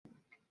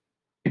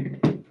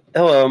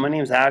Hello, my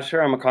name is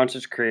Asher. I'm a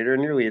conscious creator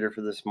and your leader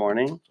for this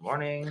morning.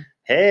 Morning.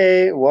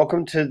 Hey,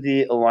 welcome to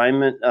the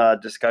alignment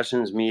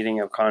discussions meeting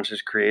of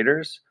conscious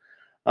creators.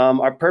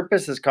 Our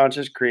purpose as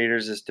conscious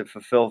creators is to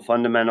fulfill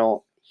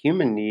fundamental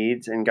human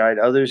needs and guide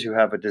others who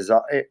have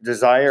a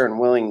desire and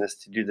willingness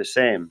to do the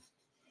same.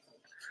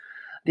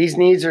 These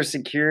needs are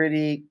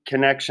security,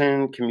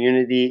 connection,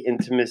 community,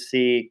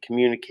 intimacy,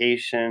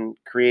 communication,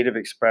 creative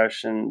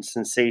expression,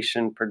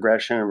 sensation,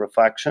 progression, and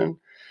reflection.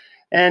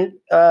 And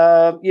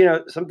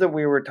something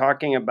we were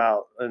talking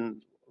about,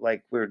 and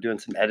like we were doing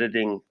some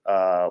editing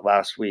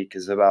last week,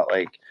 is about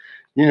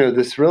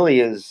this really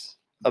is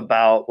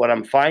about what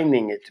I'm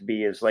finding it to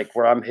be is like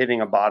where I'm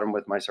hitting a bottom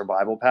with my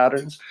survival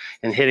patterns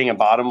and hitting a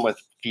bottom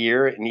with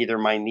fear and either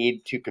my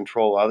need to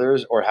control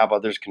others or have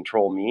others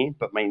control me,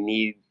 but my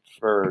need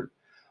for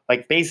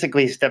like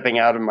basically stepping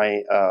out of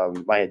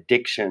my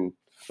addiction,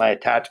 my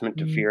attachment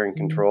to fear and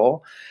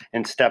control,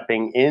 and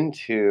stepping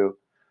into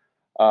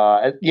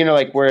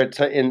like where it's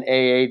in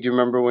AA. Do you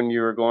remember when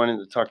you were going and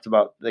it talks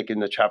about like in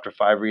the chapter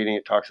 5 reading,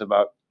 it talks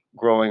about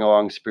growing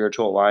along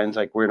spiritual lines?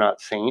 Like we're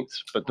not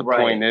saints, but the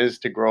point Right. is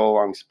to grow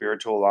along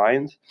spiritual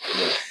lines.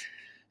 Yes.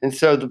 And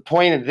so the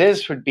point of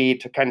this would be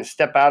to kind of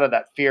step out of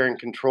that fear and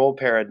control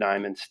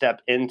paradigm and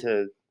step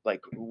into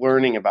like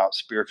learning about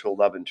spiritual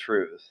love and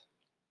truth.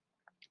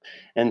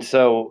 And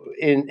so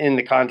in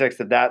the context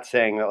of that,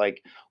 saying that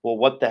like, well,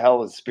 what the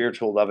hell is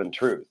spiritual love and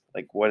truth?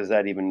 Like, what does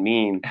that even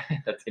mean?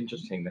 That's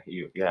interesting that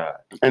yeah.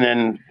 And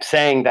then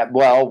saying that,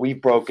 well,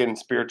 we've broken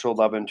spiritual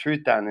love and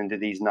truth down into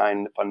these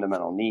 9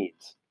 fundamental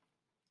needs.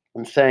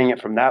 I'm saying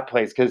it from that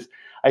place because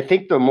I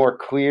think the more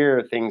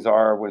clear things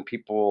are when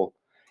people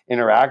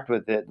interact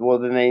with it, well,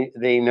 then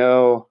they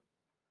know.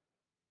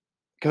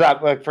 Because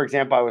like for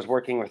example, I was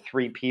working with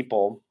 3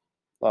 people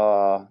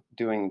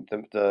doing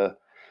the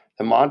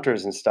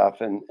mantras and stuff,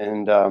 and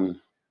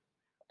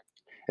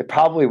it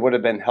probably would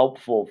have been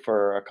helpful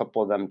for a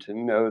couple of them to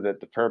know that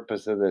the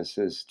purpose of this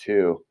is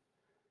to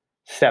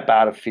step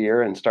out of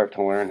fear and start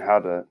to learn how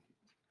to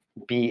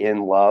be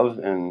in love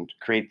and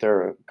create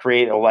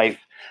a life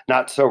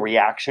not so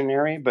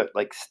reactionary, but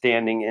like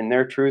standing in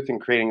their truth and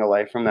creating a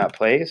life from that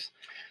place.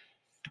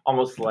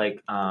 Almost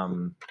like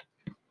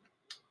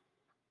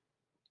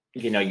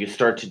you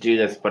start to do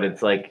this, but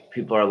it's like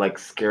people are like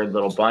scared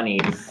little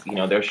bunnies.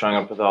 They're showing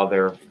up with all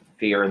their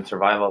fear and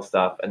survival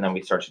stuff, and then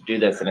we start to do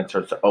this, and it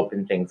starts to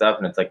open things up,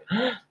 and it's like,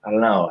 I don't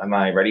know, am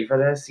I ready for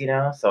this?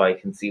 So I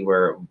can see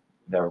where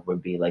there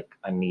would be like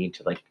a need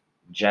to like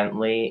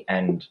gently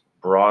and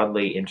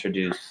broadly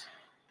introduce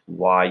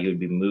why you'd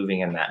be moving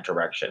in that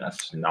direction as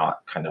to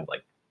not kind of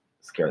like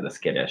scare the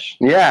skittish.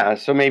 Yeah,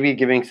 so maybe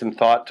giving some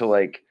thought to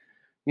like,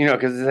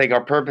 because it's like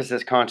our purpose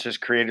as conscious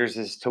creators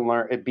is to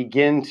learn,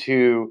 begin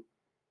to,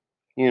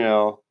 you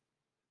know,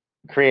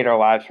 create our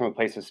lives from a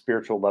place of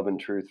spiritual love and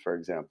truth, for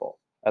example,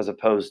 as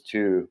opposed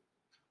to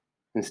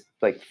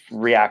like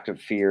reactive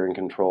fear and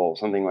control,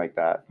 something like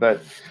that.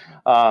 But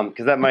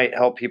because that might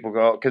help people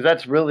go, because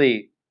that's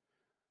really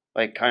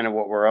like kind of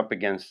what we're up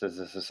against as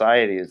a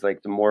society is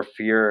like the more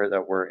fear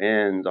that we're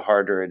in, the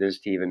harder it is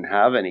to even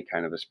have any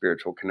kind of a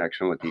spiritual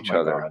connection with Oh each my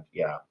other. God,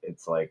 yeah.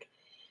 It's like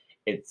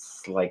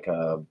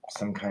a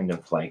some kind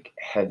of like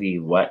heavy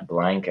wet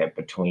blanket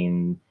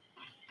between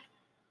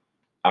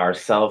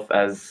ourself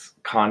as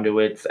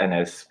conduits and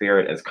as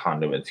spirit as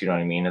conduits. You know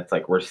what I mean? It's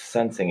like we're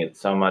sensing it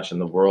so much in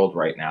the world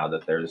right now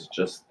that there's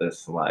just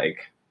this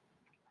like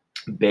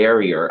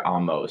barrier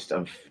almost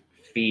of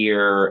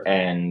fear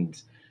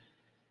and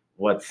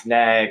what's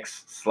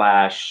next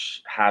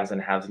slash haves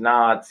and have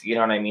nots. You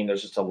know what I mean?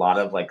 There's just a lot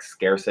of like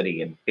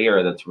scarcity and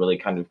fear that's really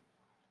kind of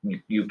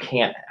you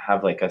can't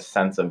have like a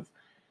sense of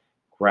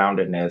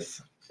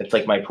groundedness. It's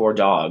like my poor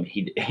dog.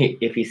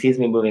 If he sees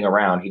me moving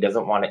around, he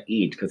doesn't want to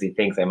eat because he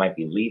thinks I might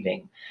be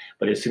leaving.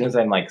 But as soon as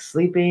I'm like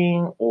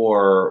sleeping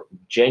or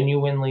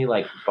genuinely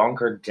like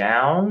bunkered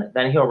down,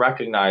 then he'll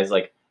recognize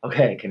like,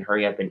 okay, I can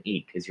hurry up and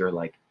eat because you're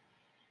like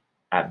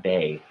at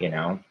bay.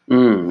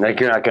 Like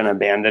you're not going to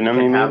abandon You them,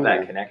 can you have mean?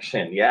 that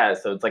connection. Yeah.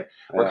 So it's like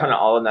we're kind Yeah.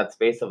 of all in that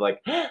space of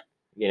like,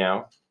 you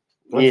know,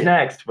 what's Yeah.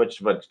 next,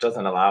 which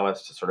doesn't allow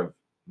us to sort of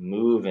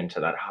move into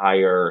that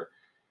higher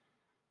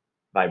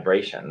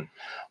vibration.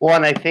 Well,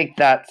 and I think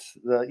that's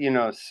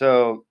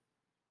so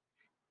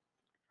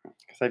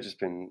because I've just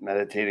been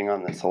meditating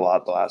on this a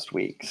lot the last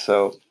week.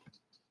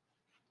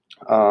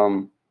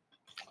 Um,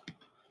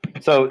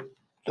 so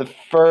the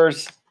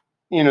first,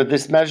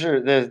 this measure,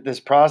 this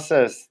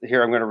process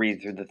here, I'm going to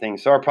read through the thing.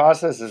 So our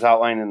process is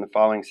outlined in the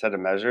following set of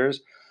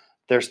measures.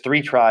 There's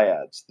 3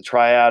 triads. The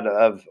triad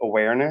of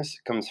awareness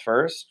comes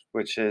first,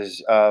 which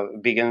is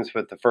begins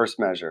with the first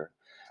measure.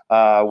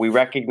 We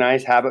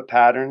recognize habit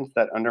patterns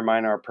that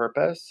undermine our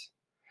purpose.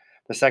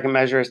 The second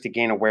measure is to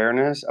gain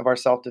awareness of our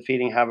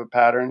self-defeating habit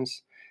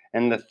patterns.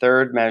 And the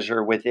third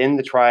measure within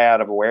the triad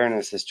of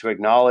awareness is to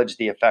acknowledge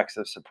the effects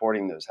of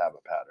supporting those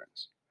habit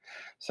patterns.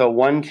 So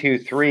 1, 2,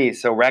 3.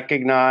 So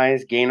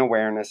recognize, gain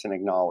awareness, and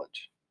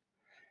acknowledge.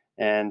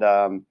 And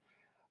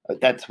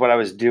that's what I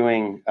was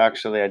doing.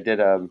 Actually, I did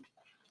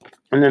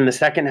And then the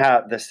second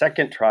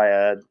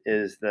triad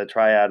is the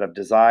triad of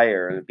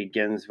desire, and it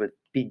begins with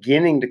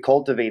beginning to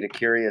cultivate a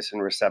curious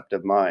and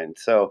receptive mind.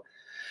 So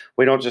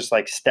we don't just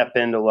like step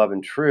into love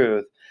and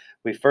truth.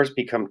 We first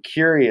become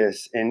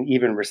curious and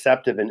even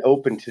receptive and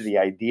open to the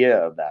idea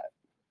of that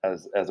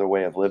as a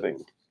way of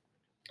living.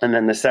 And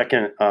then the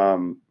second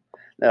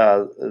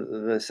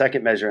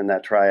measure in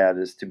that triad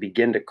is to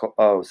begin to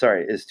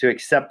is to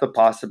accept the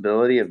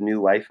possibility of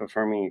new life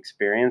affirming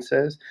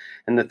experiences.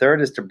 And the third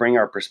is to bring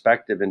our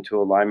perspective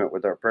into alignment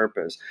with our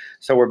purpose.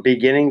 So we're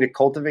beginning to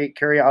cultivate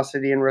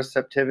curiosity and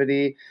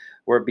receptivity.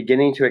 We're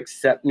beginning to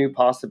accept new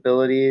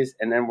possibilities,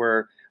 and then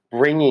we're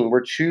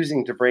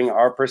choosing to bring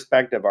our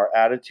perspective, our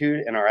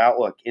attitude, and our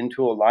outlook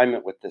into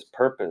alignment with this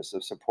purpose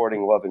of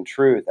supporting love and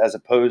truth, as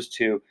opposed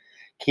to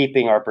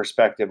keeping our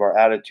perspective, our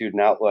attitude,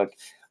 and outlook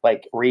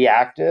like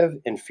reactive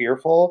and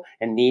fearful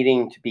and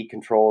needing to be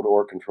controlled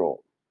or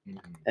controlled.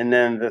 Mm-hmm. And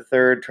then the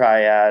third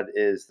triad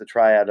is the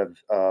triad of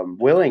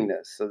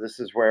willingness. So this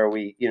is where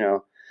we,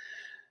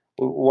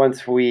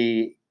 once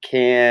we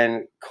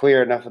can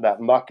clear enough of that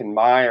muck and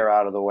mire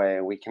out of the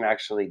way, we can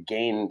actually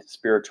gain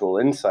spiritual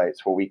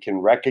insights where we can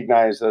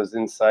recognize those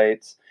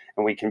insights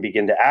and we can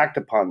begin to act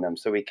upon them.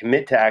 So we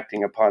commit to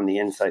acting upon the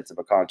insights of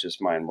a conscious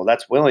mind. Well,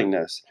 that's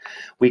willingness.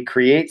 We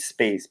create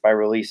space by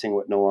releasing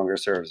what no longer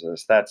serves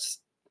us. That's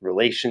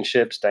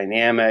relationships,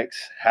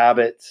 dynamics,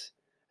 habits,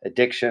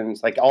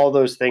 addictions, like all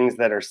those things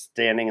that are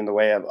standing in the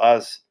way of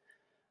us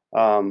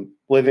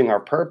living our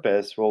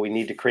purpose. Well, we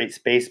need to create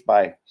space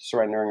by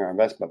surrendering our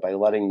investment, by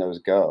letting those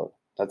go.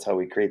 That's how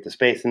we create the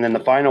space. And then the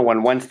final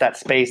one, once that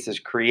space is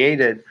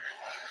created,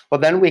 well,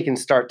 then we can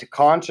start to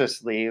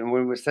consciously, and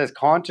when it says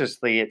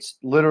consciously, it's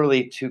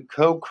literally to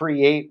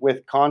co-create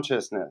with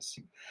consciousness,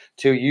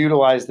 to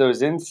utilize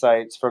those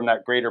insights from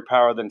that greater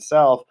power than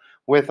self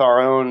with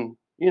our own,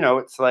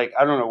 it's like,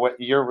 I don't know what,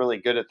 you're really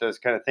good at those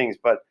kind of things,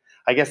 but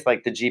I guess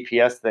like the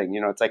GPS thing,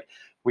 it's like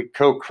we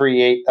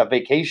co-create a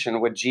vacation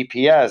with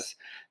GPS.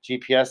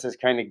 GPS is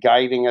kind of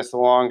guiding us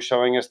along,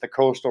 showing us the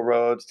coastal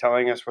roads,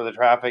 telling us where the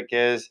traffic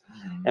is.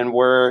 Mm-hmm. And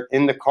we're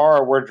in the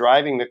car, we're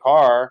driving the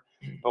car,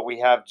 but we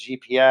have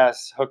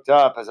GPS hooked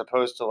up, as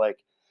opposed to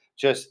like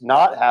just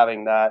not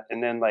having that.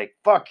 And then like,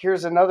 fuck,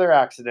 here's another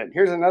accident.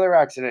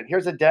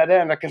 Here's a dead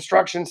end, a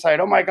construction site.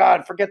 Oh my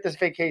God, forget this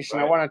vacation.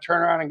 Right. I want to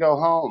turn around and go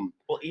home.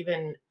 Well,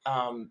 even,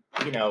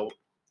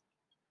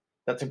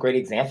 that's a great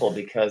example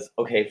because,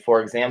 okay,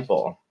 for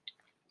example,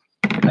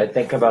 I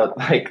think about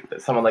like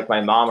someone like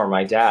my mom or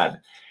my dad.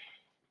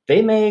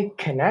 They may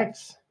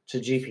connect to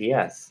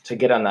GPS to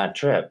get on that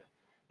trip,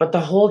 but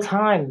the whole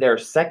time they're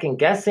second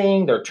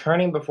guessing, they're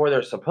turning before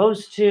they're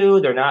supposed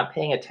to, they're not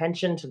paying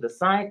attention to the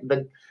sign,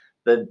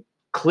 the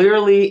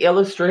clearly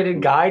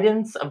illustrated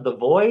guidance of the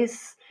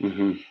voice.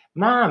 Mm-hmm.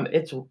 Mom,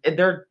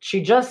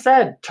 she just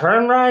said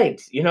turn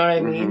right. You know what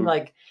I mean? Mm-hmm.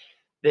 Like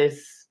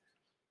this,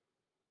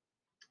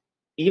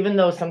 even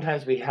though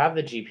sometimes we have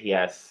the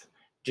GPS,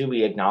 do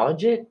we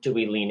acknowledge it? Do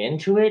we lean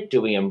into it?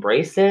 Do we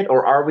embrace it?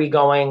 Or are we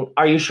going,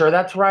 are you sure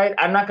that's right?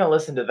 I'm not going to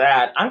listen to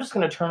that. I'm just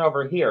going to turn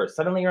over here.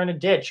 Suddenly you're in a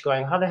ditch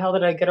going, how the hell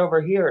did I get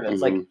over here? And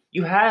it's like,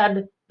 you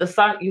had the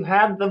sign, you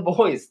had the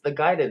voice, the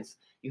guidance.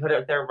 You had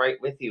it there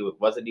right with you. It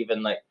wasn't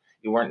even like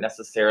you weren't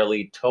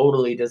necessarily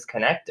totally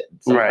disconnected.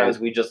 Sometimes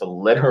we just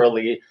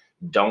literally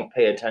don't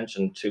pay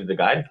attention to the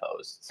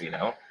guideposts,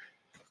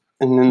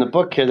 And in the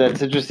book here,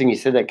 that's interesting you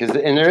said that,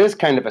 and there is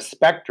kind of a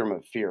spectrum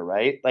of fear,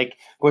 right? Like,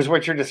 because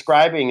what you're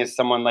describing is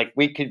someone like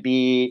we could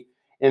be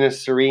in a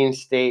serene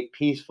state,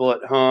 peaceful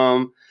at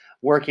home,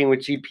 working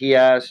with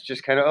GPS,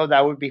 just kind of, oh,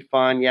 that would be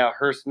fun. Yeah,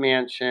 Hearst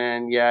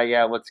Mansion.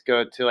 Yeah, let's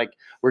go to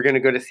we're going to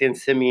go to San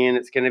Simeon.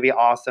 It's going to be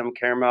awesome,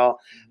 Caramel.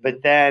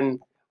 But then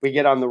we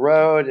get on the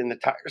road and the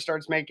tire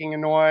starts making a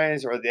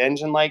noise or the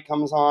engine light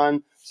comes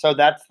on. So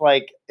that's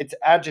it's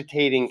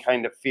agitating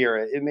kind of fear.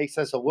 It makes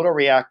us a little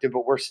reactive,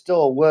 but we're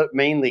still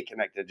mainly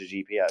connected to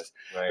GPS.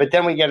 Right. But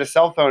then we get a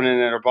cell phone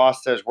and our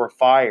boss says we're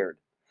fired,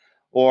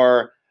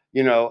 or,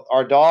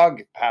 our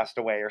dog passed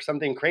away or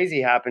something crazy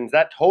happens.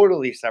 That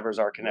totally severs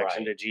our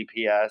connection to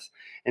GPS.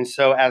 And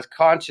so as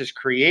conscious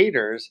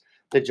creators,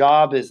 the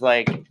job is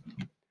and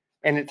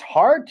it's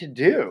hard to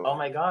do. Oh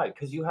my God.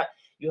 Because you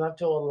have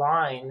to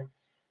align.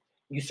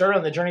 You start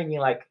on the journey being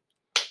like,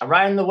 I'm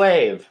riding the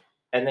wave.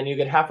 And then you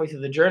get halfway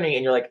through the journey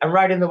and you're like, I'm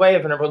riding the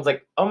wave. And everyone's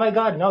like, oh my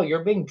God, no,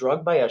 you're being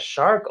drugged by a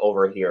shark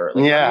over here.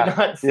 Like, how do you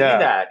not see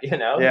that?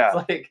 Yeah.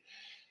 It's like,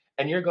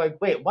 and you're going,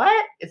 wait,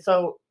 what? And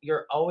so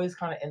you're always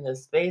kind of in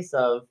this space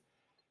of,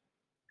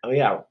 oh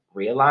yeah,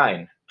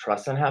 realign,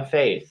 trust and have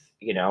faith,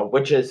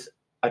 which is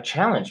a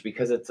challenge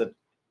because it's a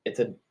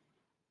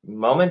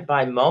moment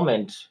by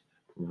moment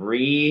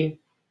calibrating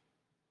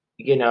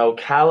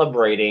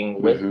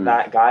with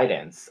that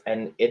guidance.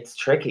 And it's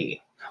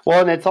tricky.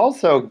 Well, and it's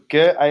also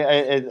good.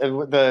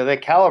 The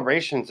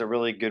calibration is a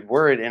really good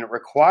word, and it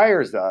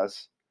requires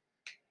us.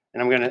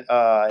 And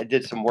I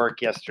did some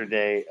work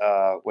yesterday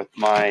with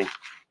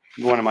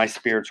one of my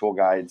spiritual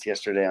guides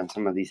yesterday on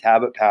some of these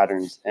habit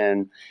patterns,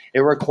 and it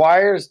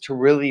requires to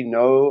really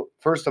know.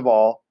 First of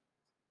all,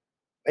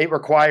 it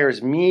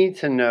requires me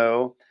to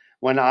know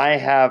when I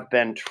have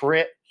been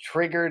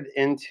triggered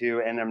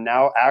into and am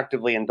now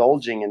actively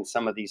indulging in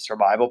some of these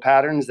survival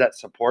patterns that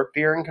support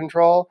fear and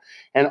control,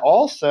 and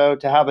also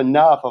to have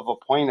enough of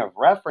a point of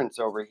reference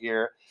over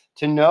here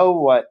to know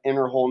what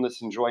inner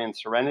wholeness and joy and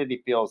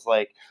serenity feels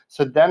like.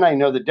 So then I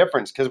know the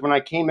difference. Because when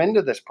I came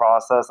into this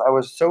process, I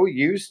was so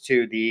used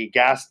to the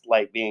gas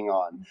light being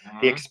on,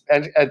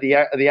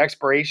 the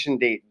expiration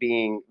date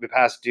being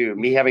past due,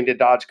 me having to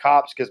dodge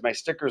cops because my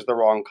sticker's the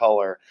wrong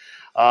color.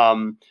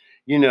 Um,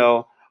 you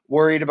know,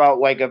 worried about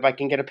like if I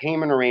can get a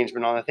payment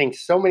arrangement on a thing.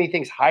 So many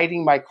things,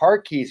 hiding my car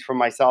keys from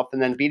myself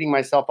and then beating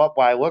myself up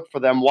while I look for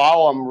them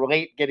while I'm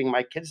late getting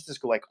my kids to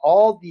school. Like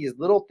all these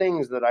little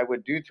things that I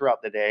would do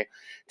throughout the day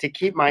to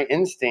keep my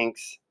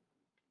instincts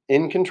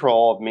in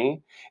control of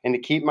me and to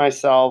keep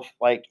myself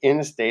like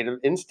in a state of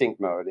instinct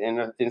mode,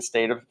 in a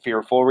state of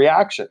fearful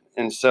reaction.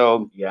 And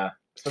so Yeah.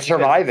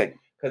 surviving.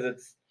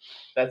 Because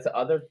that's the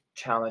other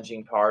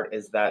challenging part,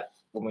 is that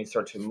when we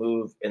start to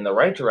move in the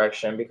right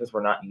direction, because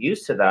we're not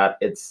used to that,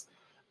 it's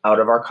out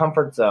of our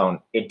comfort zone.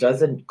 It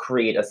doesn't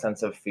create a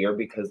sense of fear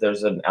because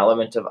there's an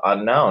element of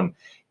unknown.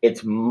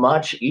 It's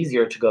much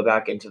easier to go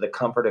back into the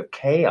comfort of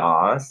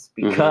chaos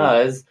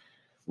because,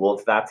 well,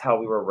 if that's how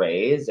we were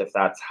raised, if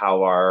that's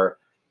how our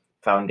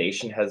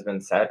foundation has been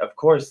set, of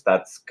course,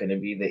 that's going to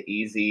be the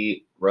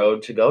easy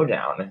road to go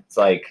down. It's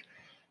like,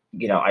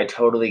 I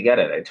totally get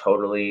it. I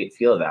totally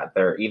feel that.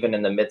 There, even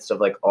in the midst of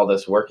like all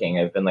this working,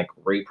 I've been like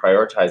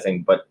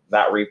reprioritizing, but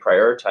that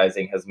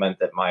reprioritizing has meant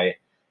that my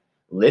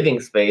living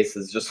space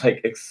has just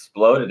like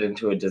exploded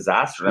into a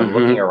disaster. And I'm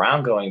looking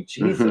around going,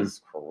 Jesus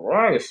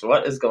Christ,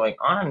 what is going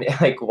on?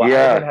 Like, why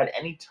haven't I had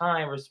any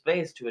time or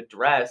space to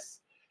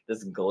address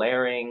this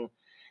glaring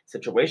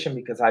situation?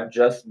 Because I've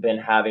just been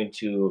having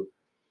to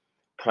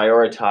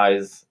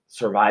prioritize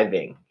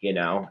surviving,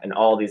 and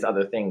all these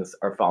other things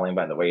are falling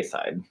by the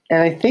wayside.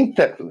 And I think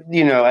that,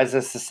 as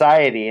a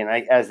society and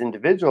as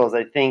individuals,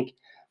 I think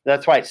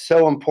that's why it's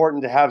so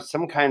important to have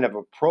some kind of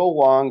a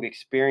prolonged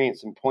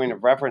experience and point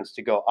of reference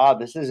to go,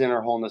 this is inner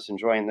wholeness and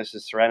joy, and this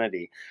is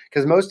serenity.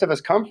 Because most of us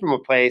come from a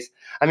place,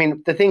 I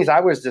mean, the things I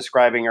was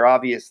describing are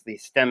obviously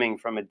stemming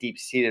from a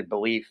deep-seated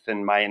belief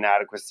in my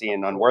inadequacy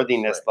and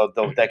unworthiness,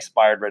 the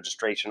expired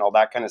registration, all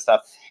that kind of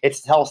stuff.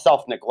 It's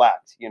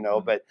self-neglect,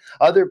 but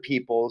other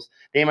people's,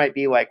 they might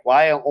be like, well,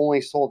 I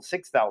only sold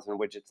 6,000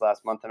 widgets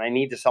last month, and I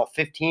need to sell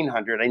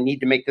 1,500. I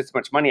need to make this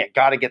much money. I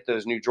got to get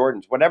those new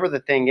Jordans. Whatever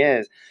the thing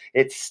is,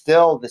 it's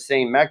still the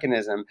same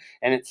mechanism,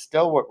 and it's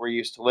still what we're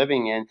used to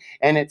living in,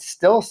 and it's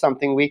still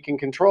something we can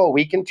control.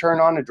 We can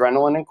turn on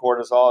adrenaline and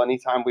cortisol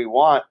anytime we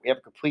want. We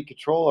have complete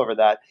control over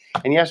that.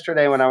 And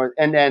yesterday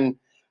and then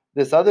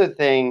this other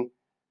thing,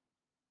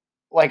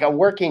 like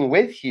working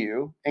with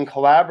you and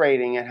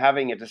collaborating and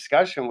having a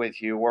discussion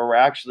with you where we're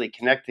actually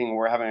connecting,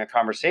 we're having a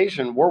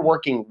conversation, we're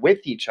working with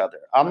each other.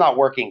 I'm not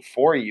working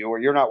for you, or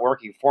you're not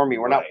working for me.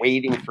 We're not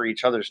waiting for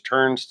each other's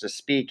turns to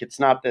speak. It's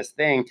not this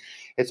thing.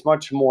 It's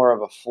much more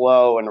of a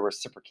flow and a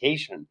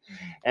reciprocation.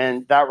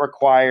 And that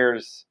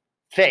requires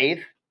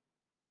faith.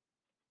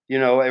 It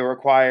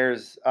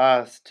requires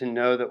us to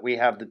know that we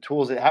have the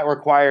tools. It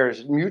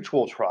requires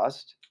mutual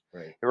trust.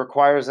 Right. It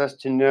requires us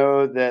to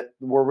know that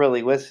we're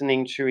really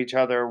listening to each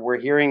other. We're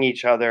hearing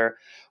each other.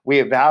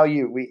 We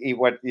value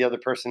what the other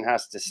person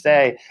has to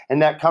say.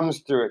 And that comes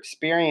through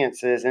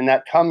experiences, and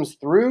that comes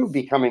through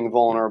becoming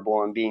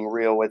vulnerable and being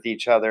real with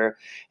each other.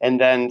 And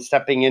then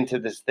stepping into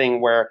this thing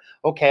where,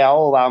 okay, I'll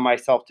allow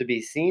myself to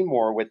be seen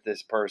more with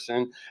this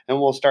person, and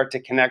we'll start to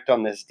connect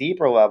on this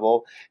deeper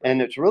level. And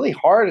it's really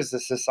hard as a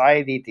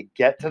society to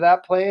get to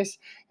that place.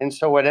 And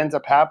so what ends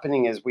up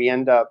happening is we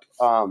end up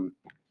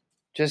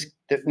just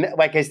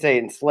like I say,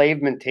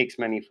 enslavement takes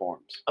many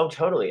forms. Oh,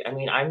 totally. I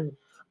mean,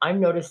 I'm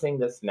noticing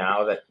this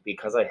now, that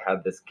because I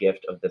had this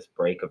gift of this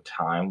break of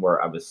time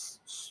where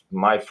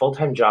my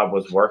full-time job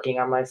was working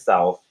on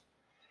myself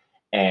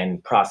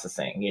and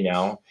processing,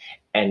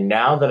 and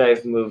now that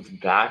I've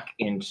moved back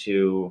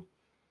into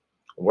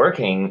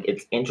working,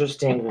 it's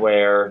interesting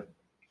where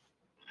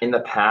in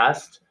the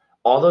past,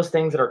 all those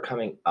things that are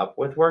coming up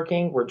with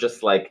working were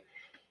just like,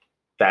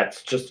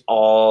 that's just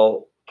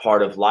all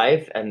part of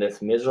life and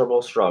this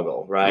miserable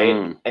struggle,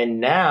 right? And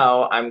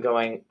now I'm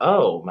going,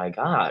 oh my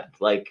God,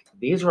 like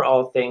these were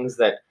all things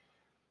that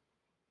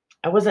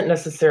I wasn't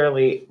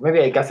necessarily,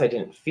 maybe I guess I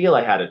didn't feel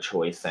I had a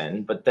choice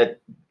in, but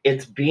that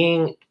it's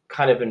being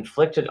kind of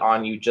inflicted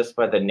on you just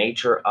by the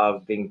nature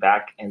of being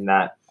back in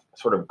that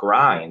sort of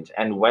grind,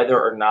 and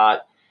whether or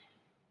not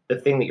the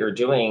thing that you're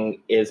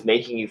doing is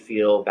making you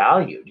feel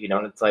valued,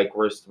 and it's like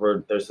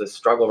there's this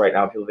struggle right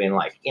now, people being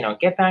like,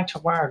 get back to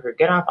work or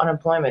get off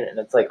unemployment, and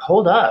it's like,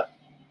 hold up,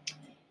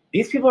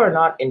 these people are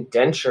not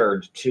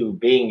indentured to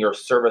being your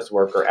service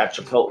worker at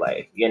Chipotle,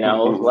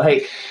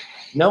 like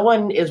no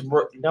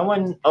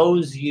one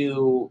owes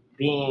you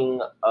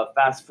being a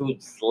fast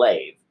food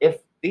slave.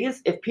 If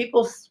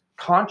people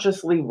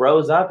consciously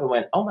rose up and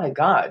went, oh my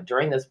God,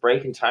 during this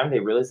break in time,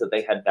 they realized that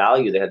they had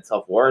value, they had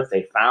self-worth,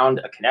 they found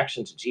a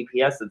connection to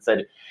GPS that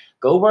said,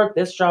 go work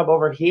this job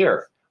over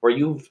here where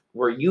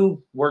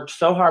you worked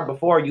so hard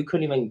before you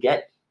couldn't even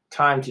get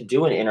time to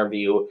do an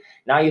interview.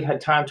 Now you've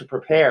had time to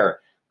prepare,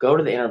 go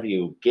to the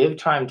interview, give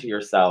time to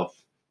yourself,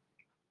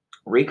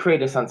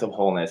 recreate a sense of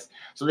wholeness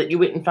so that you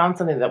went and found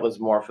something that was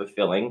more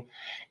fulfilling.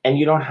 And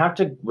you don't have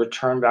to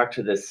return back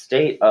to this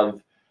state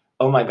of,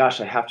 oh my gosh,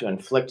 I have to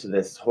inflict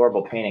this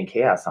horrible pain and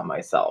chaos on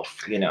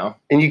myself, you know?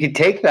 And you could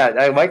take that.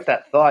 I like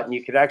that thought, and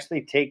you could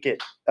actually take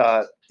it.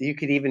 You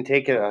could even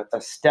take it a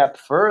step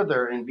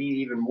further and be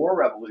even more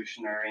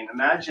revolutionary. And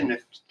imagine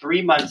if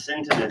 3 months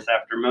into this,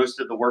 after most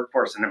of the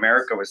workforce in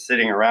America was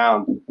sitting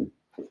around.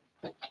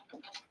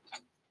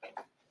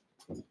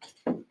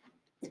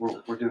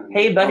 We're doing.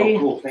 Hey, buddy. Oh,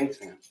 cool. Thanks,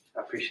 man.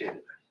 I appreciate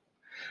it.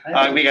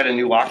 We got a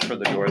new lock for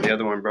the door. The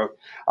other one broke.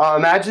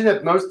 Imagine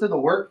if most of the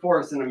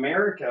workforce in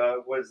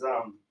America was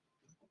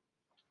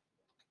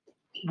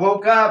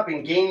woke up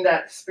and gained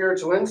that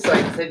spiritual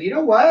insight and said, you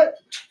know what?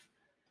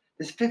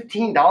 This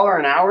 $15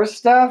 an hour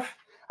stuff.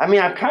 I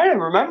mean, I'm kind of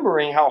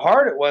remembering how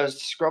hard it was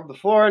to scrub the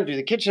floor and do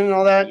the kitchen and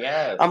all that.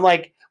 Yes. I'm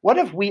like, what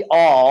if we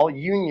all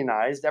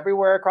unionized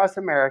everywhere across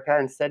America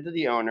and said to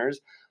the owners,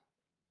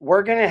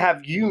 we're going to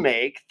have you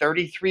make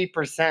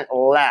 33%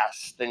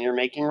 less than you're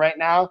making right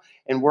now.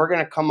 And we're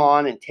going to come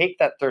on and take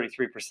that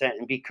 33%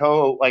 and be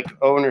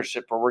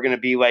ownership, or we're going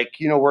to be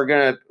we're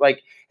going to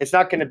it's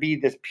not going to be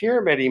this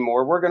pyramid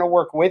anymore. We're going to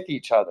work with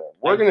each other.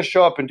 We're going to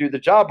show up and do the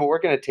job, but we're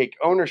going to take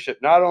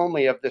ownership, not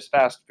only of this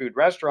fast food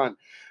restaurant,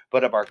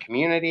 but of our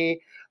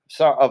community,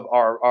 so of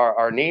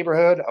our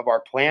neighborhood, of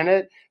our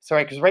planet. So,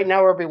 because right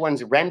now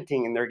everyone's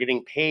renting and they're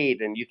getting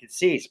paid, and you can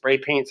see spray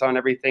paints on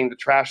everything, the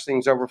trash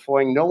thing's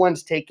overflowing. No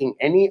one's taking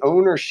any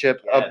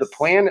ownership of the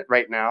planet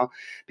right now,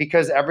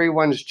 because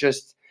everyone's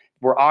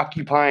we're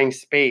occupying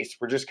space.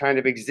 We're just kind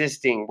of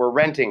existing. We're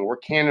renting. We're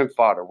cannon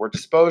fodder. We're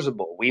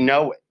disposable. We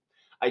know it.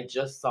 I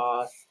just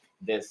saw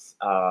this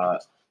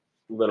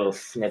little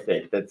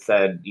snippet that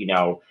said,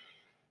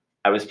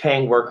 I was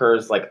paying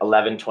workers like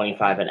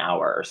 $11.25 an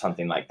hour or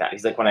something like that.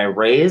 He's like, when I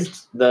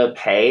raised the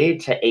pay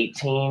to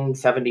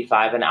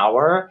 $18.75 an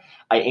hour,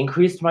 I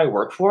increased my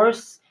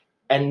workforce.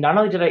 And not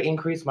only did I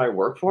increase my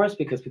workforce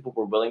because people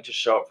were willing to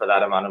show up for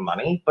that amount of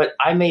money, but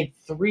I made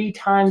 3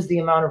 times the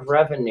amount of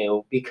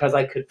revenue because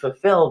I could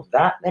fulfill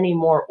that many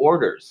more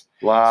orders.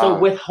 Wow. So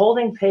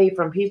withholding pay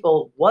from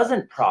people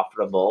wasn't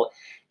profitable.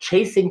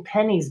 Chasing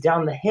pennies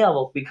down the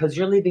hill because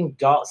you're leaving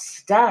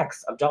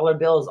stacks of dollar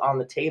bills on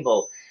the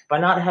table by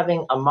not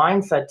having a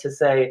mindset to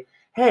say,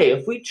 hey,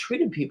 if we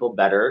treated people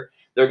better,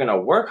 they're going to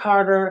work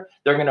harder,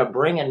 they're going to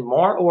bring in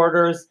more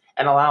orders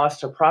and allow us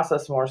to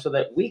process more so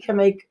that we can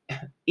make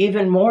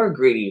even more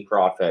greedy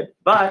profit.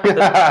 But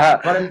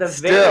at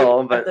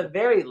the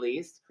very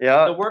least,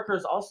 the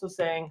workers also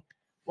saying,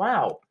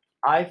 wow,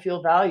 I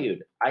feel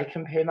valued. I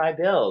can pay my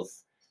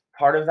bills.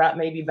 Part of that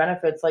may be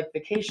benefits like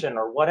vacation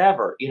or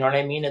whatever. You know what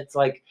I mean? It's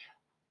like,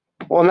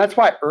 well, and that's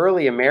why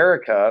early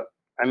America,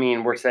 I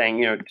mean, we're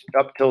saying,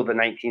 up till the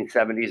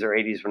 1970s or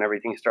 80s when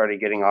everything started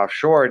getting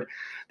offshored,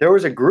 there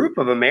was a group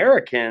of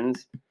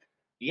Americans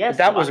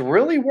that was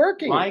really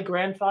working. My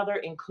grandfather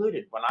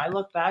included. When I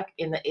look back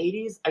in the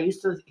 80s, I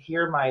used to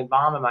hear my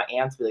mom and my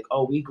aunts be like,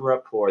 oh, we grew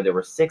up poor. There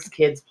were 6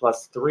 kids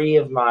plus 3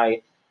 of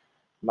my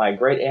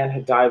great aunt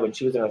had died when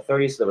she was in her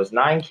 30s, so there was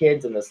 9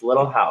 kids in this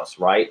little house,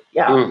 right?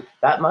 Yeah,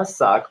 that must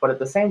suck. But at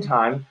the same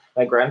time,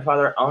 my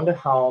grandfather owned a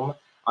home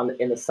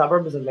in the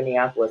suburbs of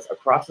Minneapolis,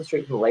 across the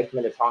street from Lake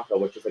Minnetonka,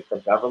 which is like the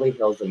Beverly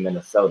Hills of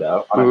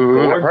Minnesota. On a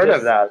gorgeous, I've heard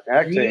of that,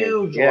 actually.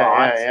 Huge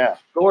lot,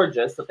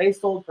 gorgeous, that they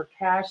sold for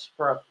cash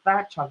for a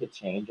fat chunk of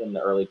change in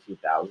the early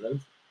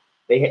 2000s.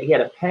 He had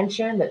a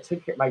pension that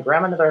took care. My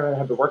grandmother never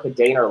had to work a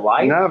day in her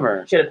life.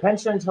 Never. She had a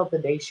pension until the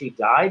day she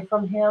died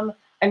from him.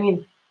 I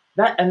mean,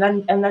 that and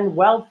then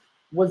wealth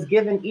was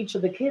given. Each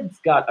of the kids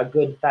got a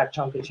good fat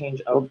chunk of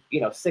change of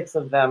 6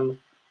 of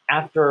them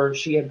after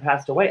she had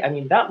passed away. I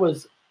mean, that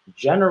was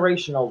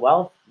generational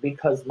wealth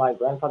because my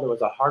grandfather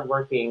was a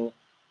hardworking,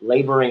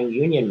 laboring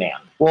union man.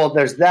 Well,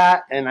 there's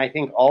that, and I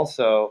think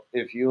also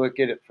if you look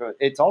at it,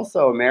 it's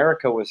also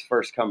America was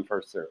first come,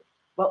 first serve.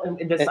 Well,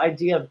 and this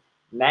idea of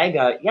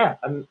MAGA,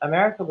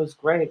 America was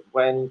great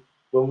when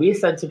we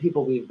said to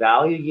people, we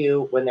value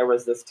you, when there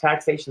was this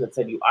taxation that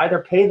said you either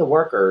pay the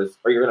workers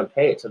or you're going to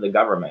pay it to the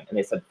government. And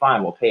they said,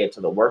 fine, we'll pay it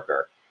to the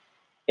worker.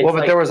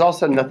 But there was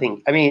also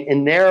nothing, I mean,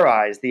 in their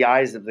eyes, the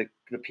eyes of the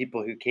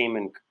people who came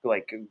and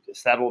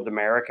settled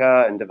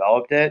America and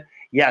developed it.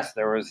 Yes,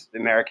 there was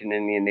American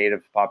Indian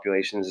Native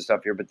populations and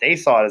stuff here, but they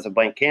saw it as a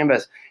blank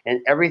canvas, and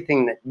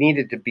everything that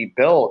needed to be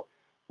built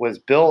was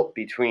built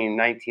between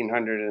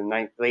 1900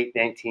 and late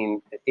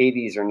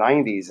 1980s or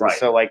 90s. And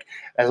so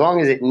as long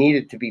as it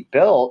needed to be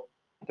built,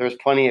 there was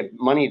plenty of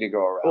money to go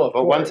around. Well,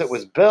 but once it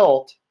was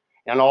built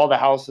and all the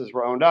houses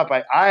were owned up,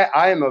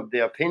 I am of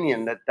the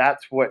opinion that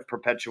that's what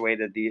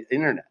perpetuated the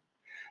internet.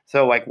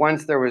 So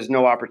once there was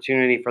no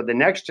opportunity for the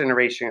next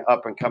generation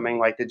up and coming,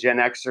 like the Gen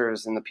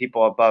Xers and the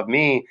people above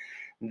me,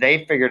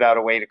 they figured out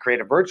a way to create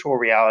a virtual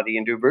reality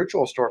and do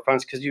virtual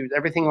storefronts because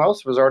everything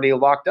else was already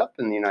locked up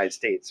in the United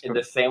States. In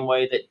the same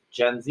way that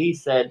Gen Z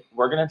said,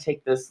 we're going to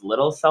take this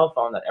little cell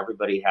phone that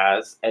everybody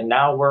has, and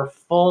now we're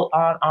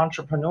full-on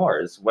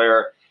entrepreneurs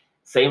where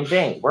Same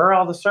thing. Where are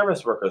all the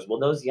service workers? Well,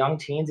 those young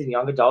teens and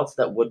young adults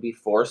that would be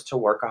forced to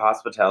work a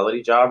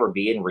hospitality job or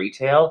be in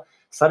retail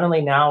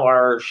suddenly now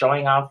are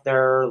showing off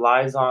their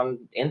lives on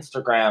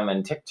Instagram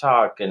and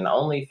TikTok and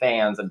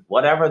OnlyFans and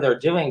whatever they're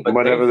doing, but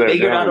Whatever they they're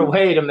figured out a doing.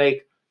 way to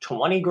make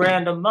 20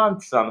 grand a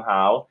month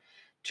somehow,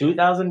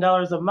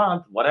 $2,000 a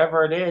month,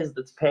 whatever it is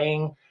that's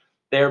paying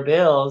their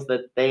bills,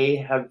 that they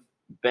have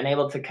been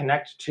able to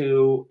connect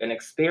to an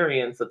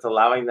experience that's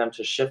allowing them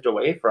to shift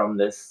away from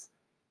this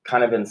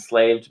kind of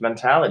enslaved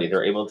mentality.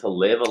 They're able to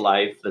live a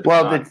life that's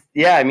Well, not.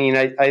 yeah, I mean,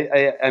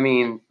 I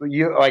mean,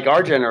 you like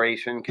our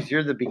generation because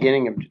you're the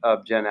beginning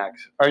of Gen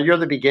X, or you're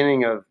the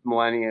beginning of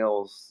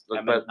millennials,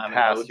 I'm but an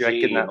past, you're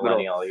like in OG that middle.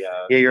 millennial,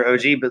 yeah. Yeah, you're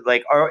OG, but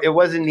like it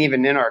wasn't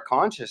even in our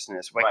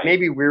consciousness. Like Right.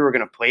 maybe we were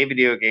going to play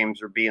video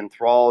games or be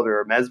enthralled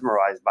or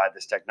mesmerized by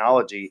this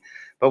technology,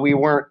 but we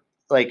weren't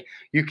like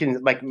you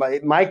can like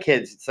my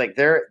kids. It's like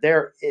they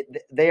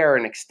are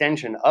an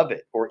extension of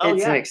it, or Oh,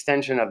 it's an yeah.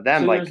 extension of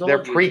them. 2 Like years they're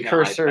old using an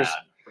precursors.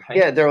 iPad, right?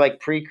 Yeah, they're like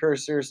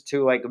precursors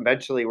to like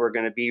eventually we're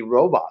going to be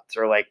robots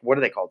or like what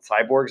are they called,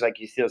 cyborgs? Like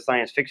you see those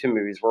science fiction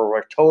movies where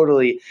we're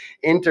totally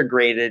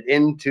integrated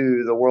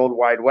into the World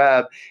Wide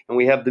Web, and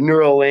we have the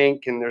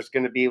Neuralink, and there's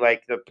going to be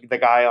like the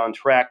guy on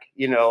Trek,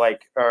 you know,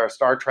 like or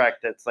Star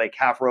Trek that's like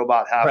half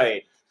robot, half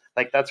Right.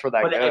 like that's where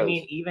that But goes. I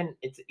mean,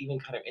 it's even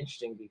kind of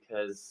interesting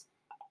because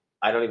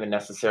I don't even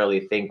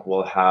necessarily think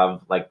we'll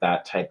have like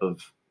that type of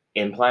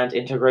implant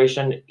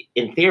integration.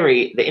 In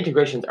theory, the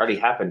integration's already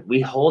happened.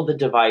 We hold the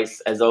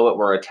device as though it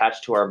were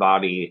attached to our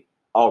body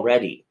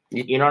already.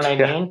 You know what I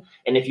mean?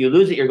 And if you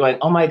lose it, you're going,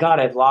 oh my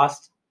God, I've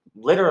lost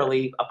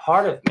literally a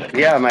part of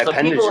me. Yeah, my So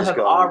appendage people is have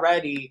gone.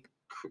 already,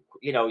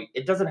 you know,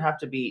 it doesn't have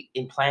to be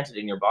implanted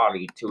in your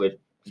body to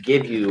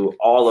give you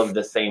all of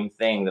the same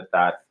thing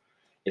that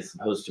is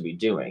supposed to be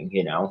doing,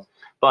 you know?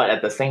 But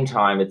at the same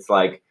time, it's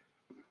like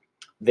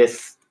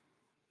this,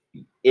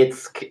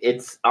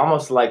 it's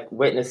almost like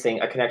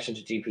witnessing a connection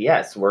to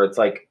GPS, where it's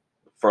like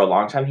for a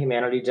long time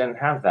humanity didn't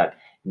have that.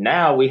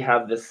 Now we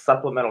have this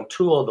supplemental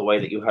tool, the way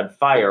that you had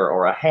fire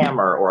or a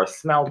hammer or a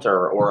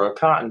smelter or a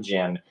cotton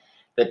gin,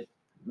 that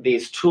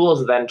these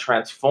tools then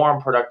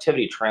transform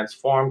productivity,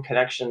 transform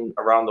connection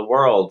around the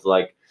world.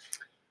 Like,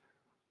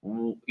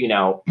 you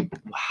know,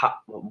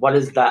 what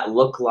does that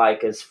look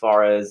like as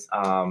far as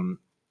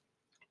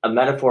a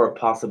metaphor of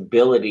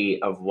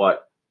possibility of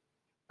what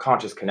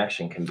conscious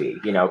connection can be?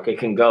 You know, it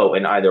can go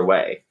in either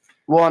way.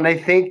 Well, and I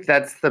think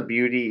that's the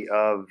beauty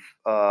of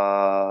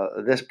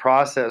this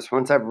process.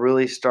 Once I've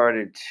really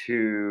started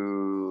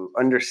to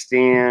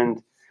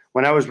understand,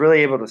 when I was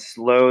really able to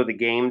slow the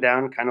game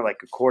down, kind of like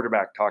a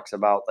quarterback talks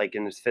about, like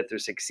in his fifth or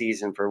sixth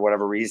season, for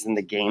whatever reason,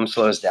 the game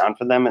slows down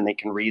for them and they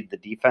can read the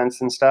defense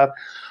and stuff.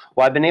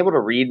 Well, I've been able to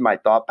read my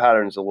thought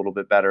patterns a little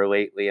bit better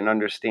lately and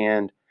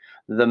understand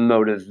the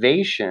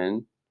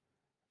motivation,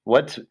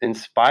 what's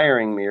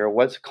inspiring me or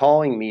what's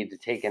calling me to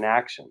take an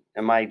action.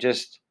 Am I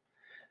just,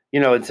 you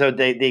know, and so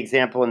the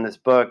example in this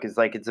book is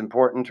like it's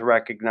important to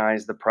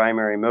recognize the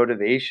primary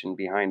motivation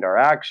behind our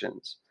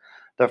actions.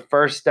 The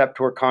first step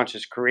toward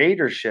conscious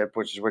creatorship,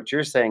 which is what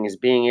you're saying, is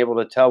being able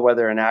to tell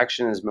whether an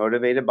action is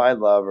motivated by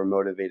love or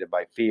motivated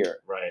by fear.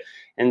 Right.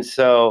 And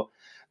so,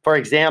 for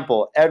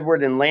example,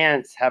 Edward and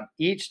Lance have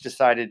each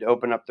decided to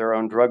open up their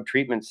own drug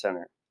treatment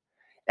center.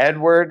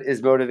 Edward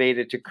is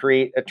motivated to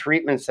create a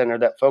treatment center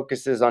that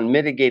focuses on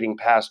mitigating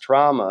past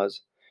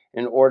traumas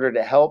in order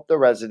to help the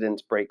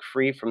residents break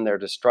free from their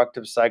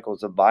destructive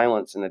cycles of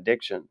violence and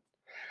addiction.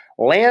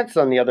 Lance,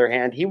 on the other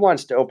hand, he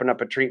wants to open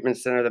up a treatment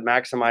center that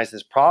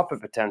maximizes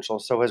profit potential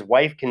so his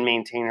wife can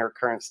maintain her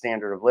current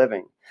standard of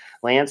living.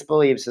 Lance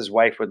believes his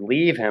wife would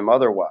leave him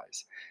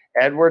otherwise.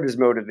 Edward is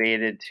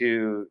motivated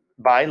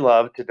by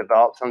love to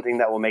develop something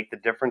that will make the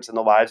difference in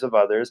the lives of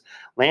others.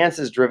 Lance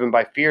is driven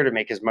by fear to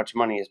make as much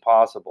money as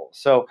possible.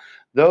 So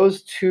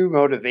those two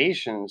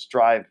motivations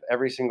drive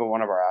every single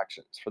one of our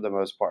actions for the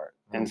most part.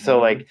 And so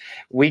like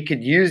we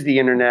could use the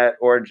internet,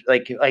 or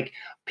like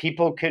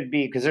people could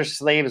be, because there's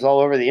slaves all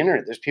over the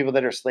internet. There's people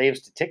that are slaves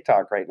to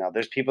TikTok right now.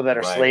 There's people that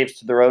are slaves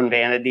to their own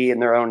vanity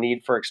and their own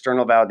need for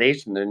external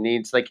validation. Their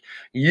needs, like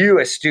you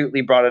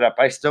astutely brought it up.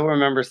 I still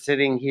remember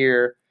sitting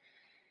here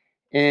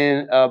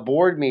in a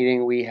board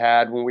meeting we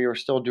had when we were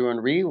still doing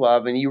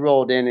Relove, and you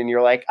rolled in and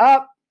you're like,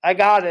 oh, I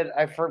got it.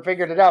 I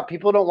figured it out.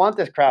 People don't want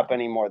this crap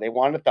anymore. They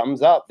want a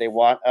thumbs up. They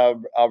want a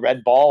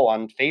red ball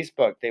on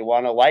Facebook. They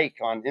want a like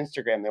on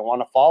Instagram. They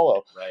want to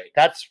follow. Right.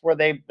 That's where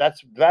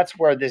that's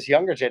where this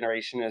younger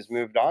generation has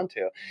moved on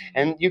to.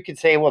 And you could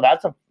say, well,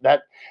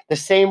 that the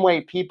same way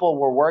people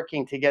were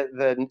working to get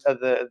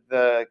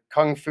the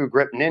Kung Fu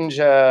Grip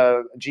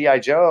Ninja G.I.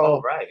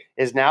 Joe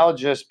is now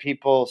just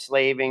people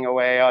slaving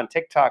away on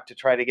TikTok to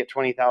try to get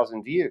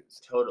 20,000 views.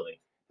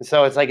 Totally.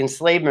 So it's like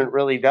enslavement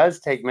really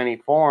does take many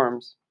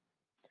forms.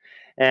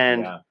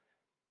 And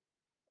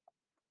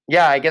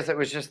yeah, I guess it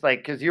was just like,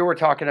 because you were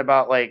talking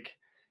about like,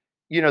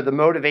 you know, the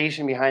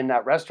motivation behind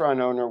that restaurant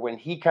owner when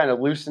he kind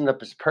of loosened up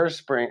his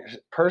purse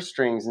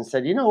strings and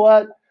said, you know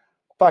what,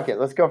 fuck it,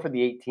 let's go for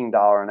the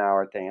 $18 an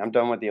hour thing. I'm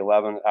done with the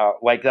 11 hour.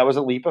 Like that was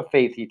a leap of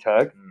faith he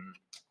took.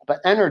 But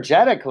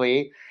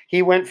energetically,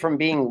 he went from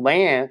being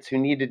Lance, who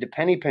needed to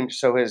penny pinch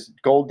so his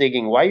gold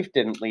digging wife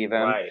didn't leave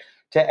him, Right.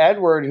 to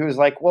Edward, who's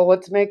like, well,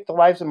 let's make the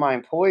lives of my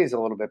employees a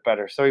little bit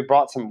better. So he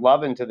brought some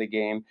love into the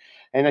game.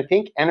 And I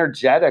think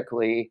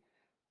energetically,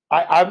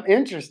 I'm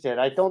interested.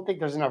 I don't think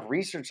there's enough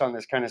research on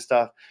this kind of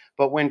stuff.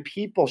 But when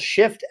people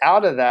shift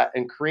out of that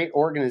and create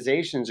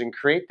organizations and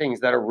create things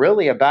that are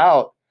really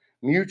about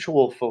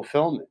mutual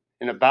fulfillment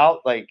and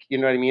about, like, you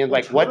know what I mean? Well,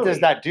 Like, what does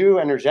totally. that do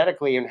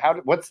energetically, and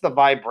what's the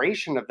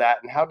vibration of that,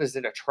 and how does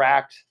it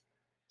attract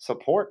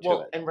support to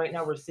Well, it? and right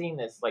now we're seeing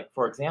this, like,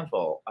 for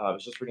example, I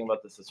was just reading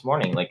about this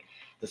morning. Like,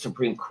 the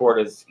Supreme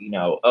Court is,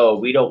 oh,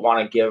 we don't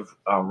want to give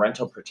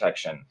rental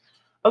protection.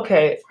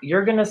 Okay,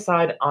 you're going to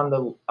side on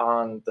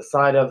the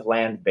side of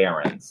land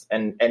barons,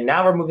 and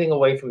now we're moving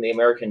away from the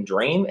American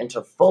dream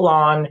into full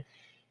on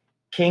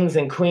kings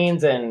and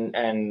queens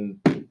and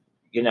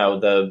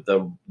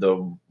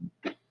the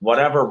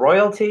whatever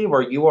royalty,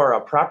 where you are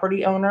a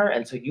property owner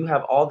and so you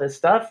have all this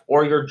stuff,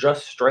 or you're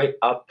just straight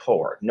up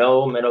poor,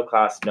 no middle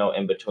class, no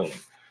in between.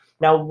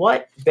 Now,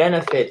 what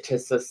benefit to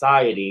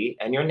society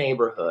and your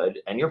neighborhood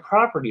and your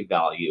property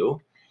value,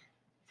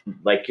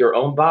 like your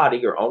own body,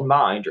 your own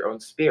mind, your own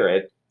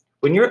spirit,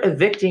 when you're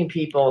evicting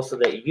people so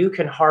that you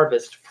can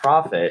harvest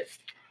profit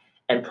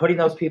and putting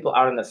those people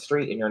out in the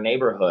street in your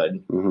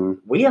neighborhood? Mm-hmm.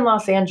 We in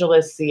Los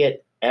Angeles see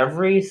it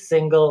every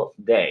single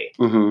day.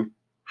 Mm-hmm.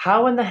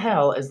 How in the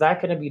hell is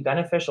that going to be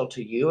beneficial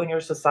to you and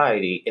your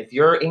society if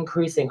you're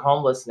increasing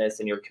homelessness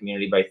in your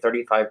community by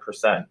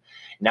 35%?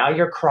 Now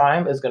your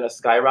crime is going to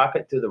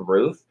skyrocket through the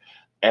roof.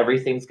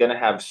 Everything's going to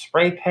have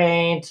spray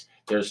paint.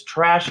 There's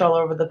trash all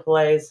over the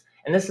place.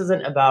 And this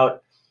isn't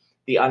about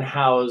the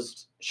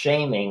unhoused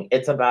shaming.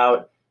 It's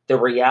about the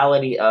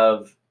reality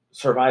of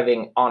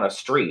surviving on a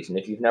street. And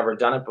if you've never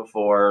done it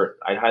before,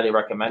 I'd highly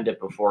recommend it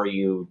before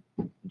you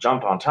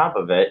jump on top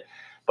of it.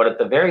 But at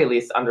the very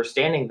least,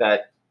 understanding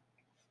that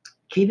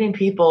keeping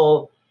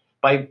people,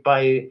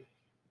 by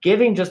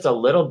giving just a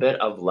little bit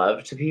of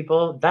love to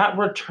people, that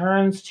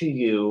returns to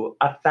you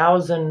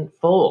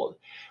 1,000-fold.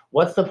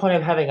 What's the point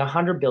of having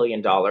 $100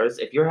 billion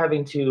if you're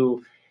having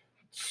to,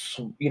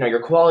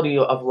 your quality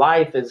of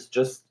life is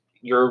just,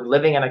 you're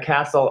living in a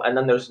castle and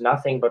then there's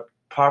nothing but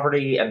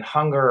poverty and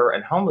hunger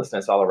and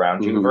homelessness all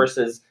around you, Mhm.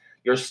 versus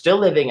you're still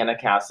living in a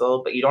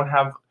castle, but you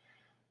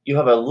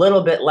have a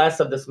little bit less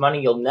of this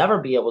money you'll never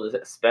be able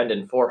to spend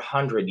in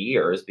 400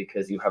 years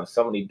because you have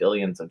so many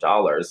billions of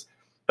dollars.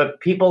 But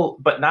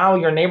now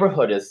your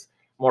neighborhood is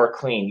more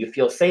clean. You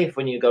feel safe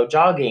when you go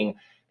jogging.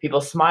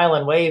 People smile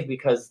and wave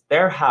because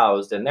they're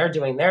housed and they're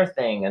doing their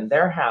thing and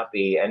they're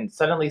happy. And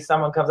suddenly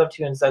someone comes up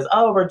to you and says,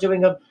 oh, we're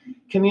doing a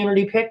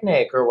community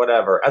picnic or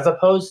whatever, as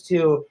opposed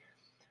to,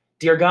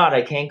 dear God,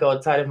 I can't go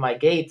outside of my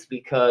gates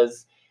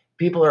because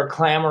people are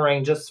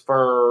clamoring just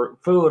for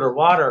food or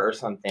water or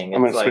something.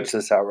 I'm going to switch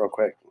this out real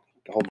quick.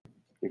 Hold on.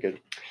 You're good.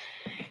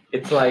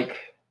 It's like,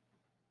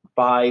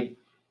 by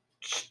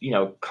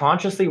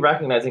consciously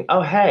recognizing,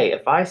 oh, hey,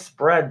 if I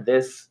spread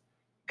this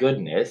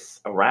goodness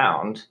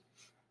around,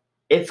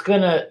 it's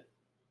gonna,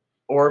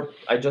 or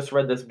I just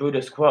read this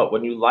Buddhist quote,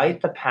 when you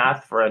light the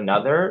path for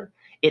another,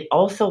 it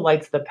also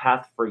lights the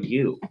path for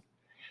you.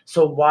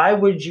 So why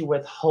would you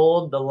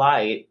withhold the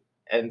light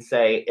and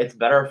say it's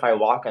better if I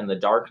walk in the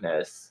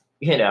darkness,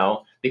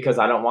 because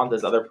I don't want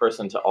this other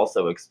person to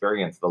also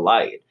experience the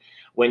light,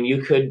 when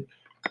you could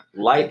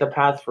light the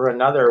path for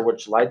another,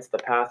 which lights the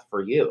path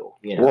for you.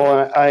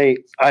 Well, I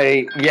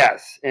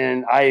yes,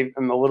 and I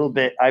am a little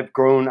bit. I've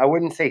grown. I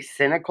wouldn't say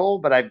cynical,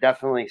 but I've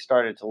definitely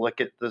started to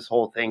look at this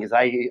whole thing. Because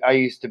I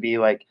used to be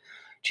like,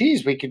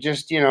 geez, we could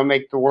just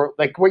make the world,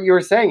 like what you were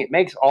saying. It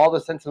makes all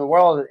the sense in the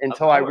world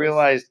until I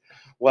realized,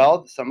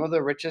 well, some of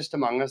the richest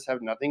among us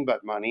have nothing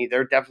but money.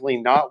 They're definitely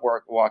not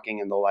walking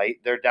in the light.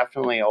 They're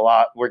definitely a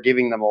lot. We're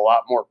giving them a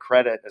lot more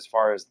credit as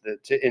far as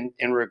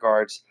in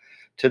regards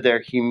to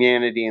their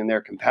humanity and their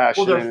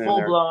compassion. Well, they're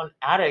full-blown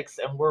addicts,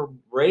 and we're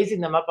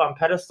raising them up on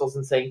pedestals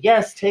and saying,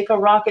 yes, take a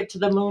rocket to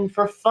the moon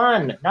for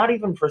fun, not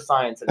even for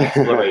science and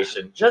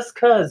exploration, just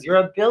because you're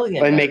a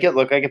billionaire. And make it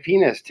look like a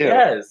penis, too.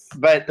 Yes.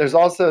 But there's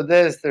also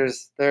this,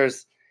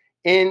 there's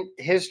in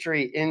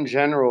history in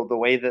general, the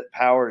way that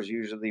powers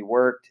usually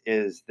worked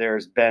is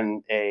there's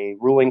been a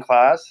ruling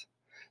class,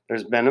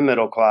 there's been a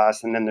middle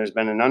class, and then there's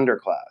been an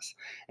underclass.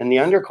 And the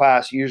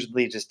underclass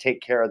usually just take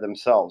care of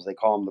themselves. They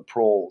call them the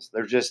proles.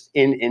 They're just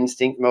in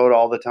instinct mode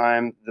all the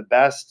time. The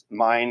best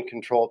mind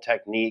control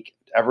technique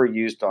ever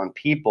used on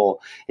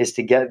people is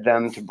to get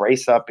them to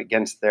brace up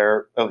against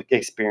their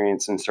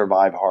experience and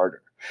survive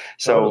harder.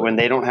 So when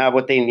they don't have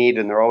what they need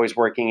and they're always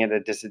working at a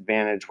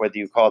disadvantage, whether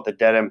you call it the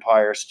debt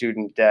empire,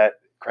 student debt,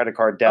 credit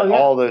card debt,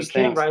 all those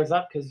things. You can't rise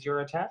up because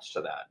you're attached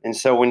to that. And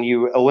so when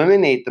you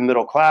eliminate the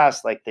middle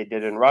class, like they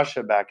did in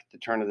Russia back at the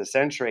turn of the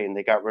century, and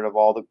they got rid of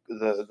all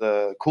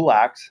the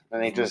kulaks,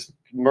 and they just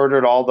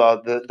murdered all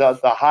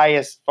the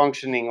highest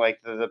functioning, like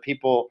the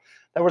people,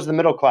 that was the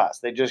middle class.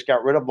 They just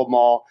got rid of them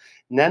all.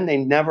 And then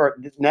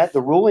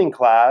the ruling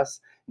class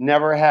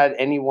never had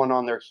anyone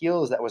on their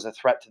heels that was a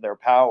threat to their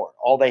power.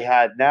 All they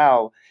had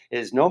now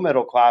is no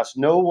middle class,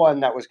 no one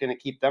that was going to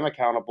keep them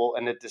accountable,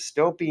 and a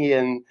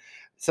dystopian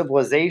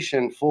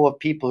civilization full of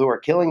people who are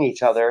killing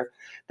each other.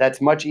 That's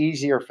much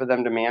easier for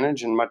them to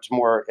manage and much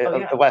more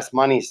less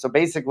money. So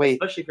basically,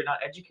 especially if you're not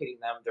educating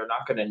them, they're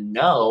not going to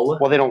know.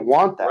 Well, they don't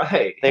want that.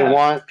 Right. They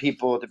want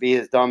people to be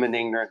as dumb and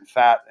ignorant and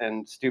fat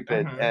and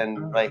stupid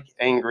and like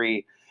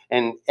angry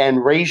and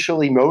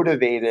racially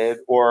motivated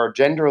or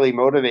genderly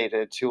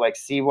motivated to like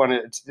see one.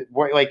 It's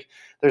like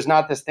there's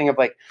not this thing of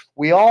like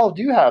we all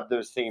do have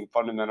those same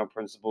fundamental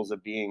principles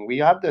of being. We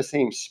have the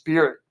same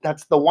spirit.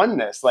 That's the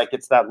oneness. Like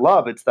it's that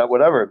love. It's that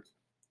whatever.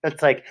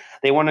 It's like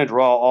they want to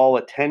draw all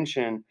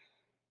attention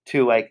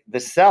to like the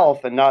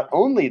self, and not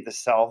only the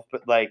self,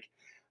 but like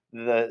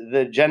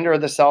the gender of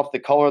the self, the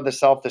color of the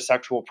self, the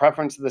sexual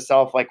preference of the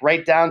self, like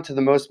right down to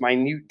the most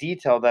minute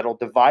detail that'll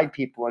divide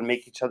people and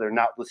make each other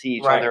not see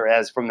each other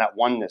as from that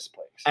oneness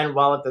place. And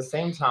while at the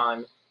same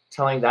time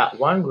telling that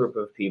one group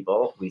of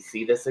people, we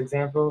see this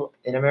example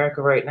in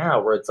America right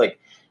now, where it's like,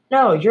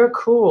 no, you're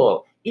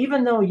cool,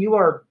 even though you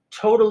are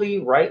totally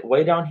right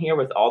way down here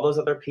with all those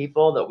other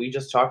people that we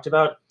just talked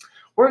about.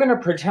 We're going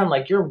to pretend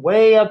like you're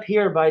way up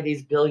here by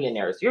these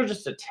billionaires. You're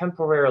just a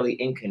temporarily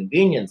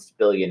inconvenienced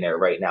billionaire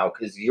right now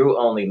because you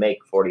only make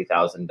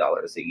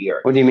 $40,000 a year.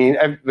 What do you mean?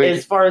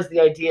 As far as the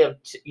idea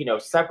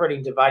of,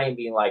 separating, dividing,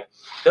 being like,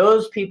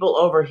 those people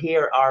over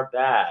here are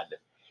bad.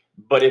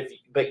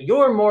 But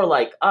you're more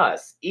like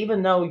us,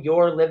 even though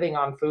you're living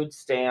on food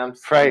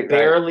stamps,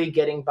 barely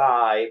getting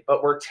by.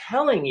 But we're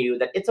telling you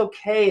that it's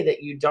okay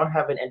that you don't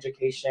have an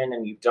education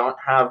and you don't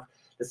have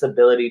this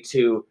ability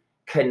to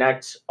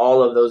connect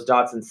all of those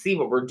dots and see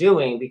what we're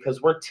doing,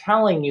 because we're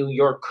telling you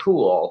you're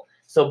cool.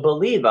 So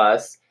believe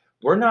us,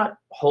 we're not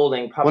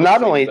holding puppet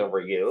strings over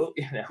you.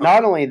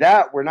 Not only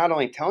that, we're not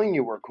only telling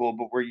you we're cool,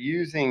 but we're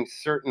using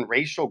certain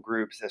racial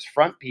groups as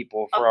front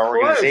people for our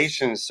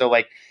organizations. So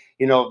like,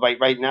 like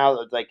right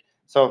now, like,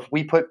 so if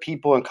we put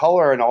people in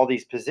color in all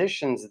these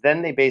positions,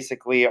 then they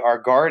basically are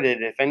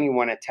guarded if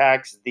anyone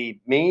attacks the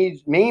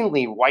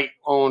mainly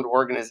white-owned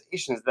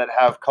organizations that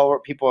have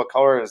people of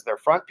color as their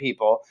front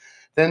people.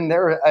 Then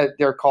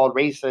they're called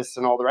racists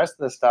and all the rest of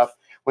the stuff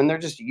when they're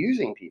just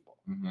using people.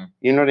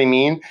 You know what I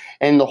mean?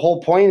 And the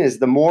whole point is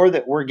the more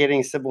that we're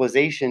getting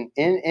civilization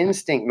in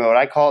instinct mode,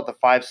 I call it the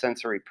 5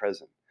 sensory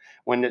prison.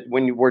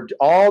 When we're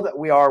all that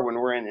we are, when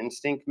we're in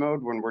instinct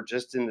mode, when we're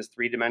just in this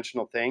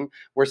 3-dimensional thing,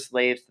 we're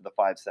slaves to the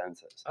 5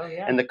 senses. Oh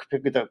yeah. And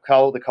the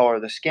color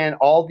of the skin,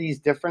 all these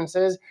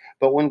differences.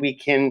 But when we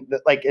can,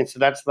 like, and so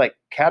that's like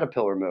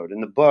caterpillar mode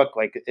in the book,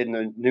 like in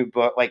the new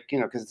book, like,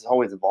 because it's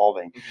always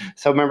evolving.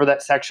 So remember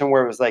that section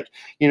where it was like,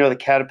 the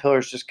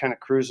caterpillar's just kind of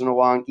cruising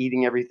along,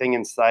 eating everything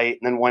in sight.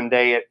 And then one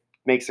day it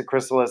makes a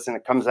chrysalis and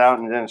it comes out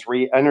and then it's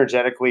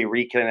energetically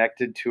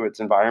reconnected to its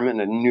environment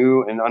in a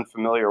new and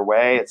unfamiliar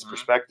way. Its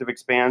perspective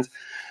expands.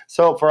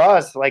 So for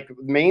us, like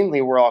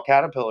mainly we're all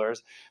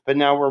caterpillars, but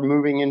now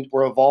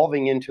we're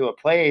evolving into a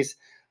place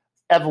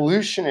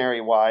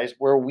evolutionary wise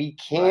where we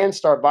can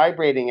start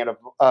vibrating at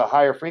a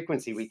higher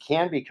frequency. We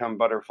can become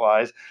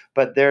butterflies,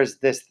 but there's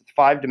this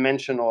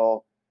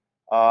 5-dimensional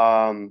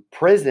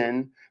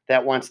prison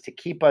that wants to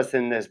keep us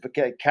in this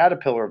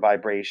caterpillar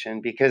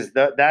vibration, because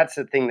that's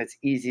the thing that's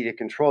easy to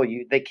control.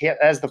 They can't,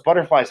 as the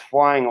butterfly's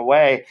flying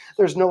away,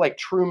 there's no like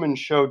Truman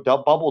Show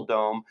bubble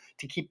dome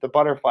to keep the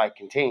butterfly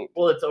contained.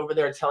 Well, it's over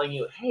there telling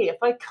you, hey, if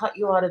I cut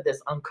you out of this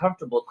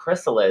uncomfortable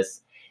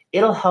chrysalis,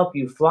 it'll help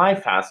you fly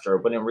faster.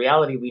 But in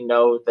reality, we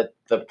know that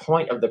the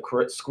point of the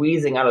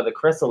squeezing out of the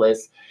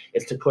chrysalis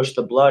is to push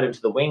the blood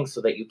into the wings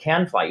so that you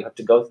can fly. You have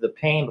to go through the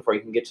pain before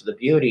you can get to the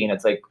beauty. And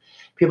it's like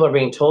people are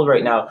being told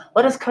right now,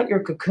 let us cut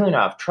your cocoon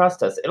off.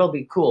 Trust us. It'll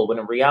be cool. When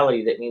in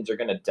reality, that means you're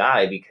going to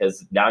die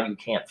because now you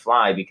can't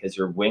fly because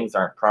your wings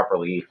aren't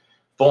properly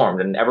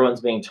formed. And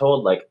everyone's being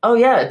told like, oh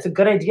yeah, it's a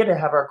good idea to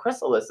have our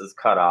chrysalises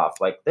cut off.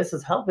 Like this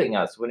is helping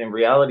us. When in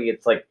reality,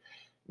 it's like,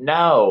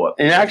 no.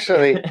 And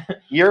actually,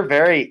 you're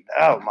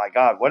oh my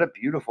God, what a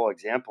beautiful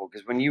example.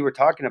 Because when you were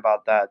talking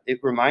about that, it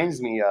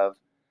reminds me of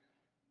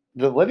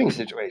the living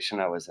situation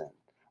I was in.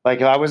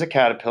 Like I was a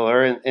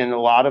caterpillar, and a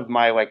lot of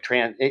my like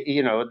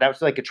that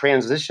was like a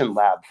transition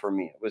lab for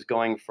me. It was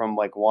going from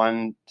like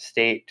one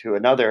state to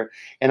another,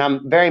 and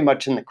I'm very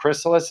much in the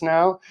chrysalis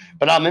now.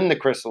 But I'm in the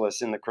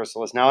chrysalis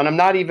now, and I'm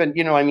not even,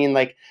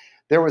 like.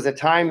 There was a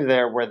time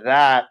there where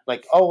that,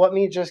 like, oh, let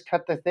me just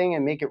cut the thing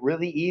and make it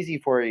really easy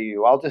for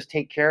you. I'll just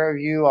take care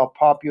of you. I'll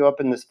pop you up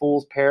in this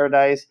fool's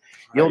paradise.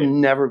 Right. You'll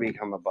never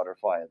become a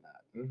butterfly in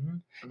that.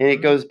 And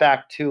it goes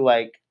back to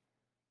like,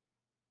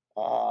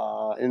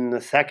 in the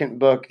second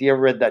book, you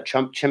ever read that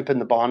Chimp and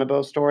the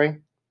Bonobo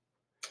story?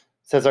 It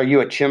says, are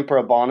you a chimp or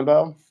a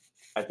bonobo?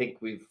 I think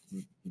we've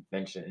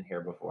mentioned it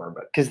here before,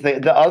 but because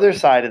the other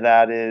side of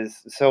that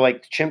is, so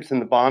like chimps and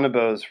the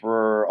bonobos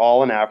were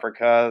all in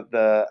Africa.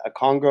 A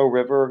Congo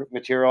River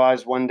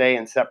materialized one day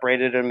and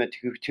separated them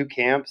into two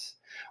camps.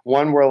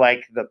 One were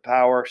like the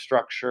power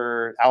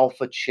structure,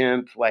 alpha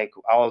chimp, like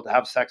I'll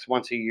have sex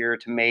once a year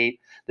to mate.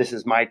 This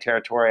is my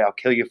territory. I'll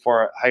kill you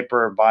for it.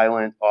 Hyper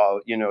violent,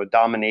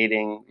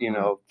 dominating,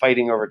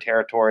 fighting over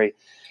territory.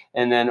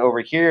 And then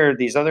over here,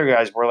 these other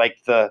guys were like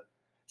the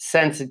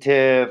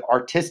sensitive,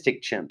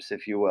 artistic chimps,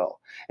 if you will.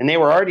 And they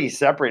were already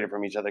separated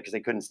from each other because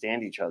they couldn't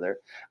stand each other.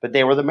 But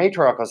they were the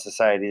matriarchal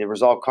society. There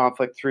was all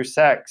conflict through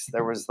sex.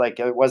 There was like,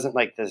 it wasn't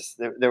like this.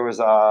 There was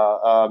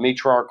a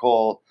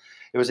matriarchal,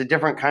 it was a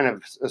different kind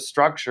of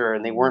structure,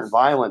 and they weren't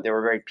violent. They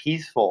were very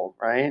peaceful,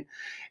 right?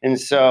 And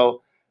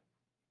so,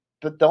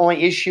 but the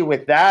only issue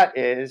with that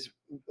is,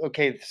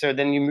 okay, so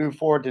then you move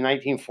forward to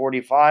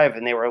 1945,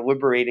 and they were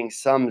liberating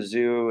some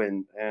zoo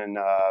in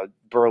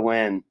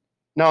Berlin.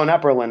 No,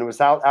 not Berlin. It was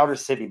outer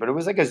city, but it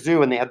was like a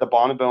zoo, and they had the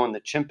bonobo and the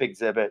chimp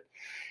exhibit.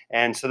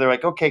 And so they're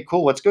like, okay,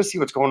 cool. Let's go see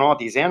what's going on with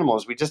these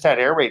animals. We just had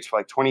air raids for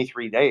like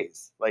 23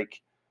 days.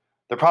 Like,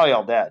 they're probably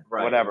all dead,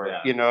 Right, whatever,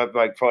 yeah.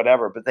 like for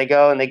whatever. But they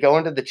go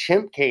into the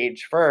chimp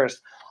cage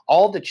first.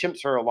 All the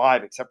chimps are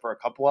alive except for a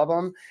couple of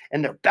them,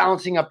 and they're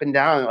bouncing up and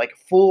down like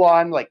full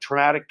on like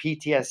traumatic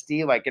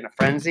PTSD, like in a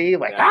frenzy,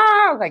 like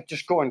like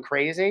just going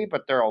crazy,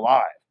 but they're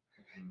alive.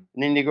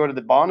 And then you go to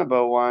the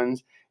bonobo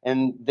ones,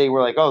 and they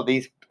were like, oh,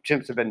 these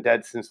chimps have been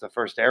dead since the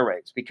first air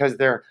raids because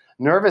their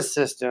nervous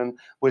system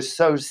was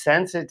so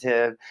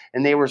sensitive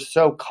and they were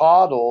so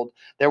coddled.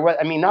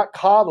 Not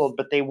coddled,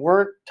 but they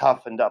weren't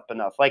toughened up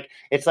enough. Like,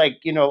 it's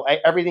like,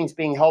 everything's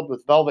being held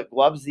with velvet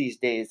gloves these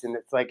days. And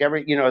it's like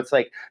it's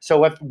like,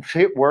 so if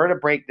it were to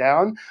break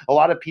down, a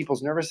lot of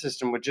people's nervous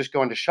system would just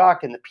go into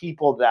shock. And the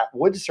people that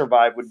would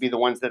survive would be the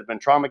ones that have been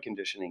trauma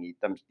conditioning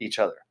each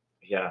other.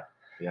 Yeah.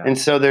 Yeah. And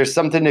so there's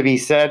something to be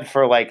said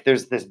for like,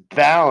 there's this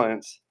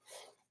balance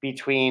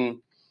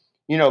between,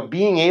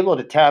 being able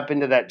to tap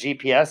into that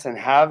GPS and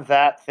have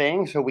that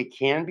thing so we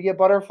can be a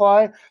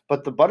butterfly,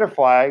 but the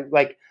butterfly,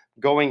 like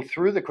going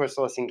through the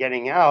chrysalis and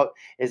getting out,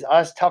 is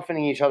us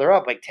toughening each other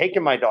up, like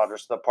taking my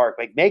daughters to the park,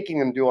 like making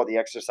them do all the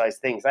exercise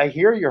things. I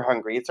hear you're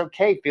hungry. It's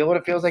okay. Feel what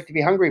it feels like to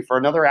be hungry for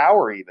another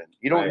hour even.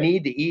 You don't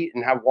need to eat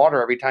and have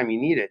water every time you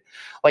need it.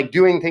 Like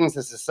doing things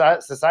in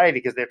society,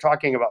 because they're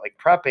talking about like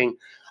prepping.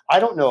 I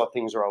don't know if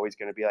things are always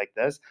going to be like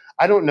this.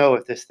 I don't know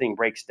if this thing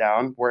breaks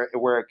down, where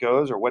it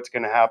goes, or what's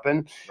going to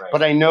happen. Right.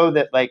 But I know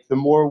that like the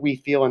more we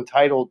feel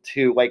entitled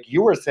to, like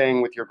you were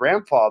saying with your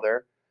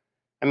grandfather,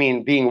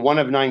 being one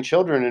of 9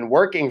 children and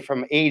working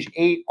from age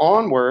 8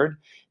 onward,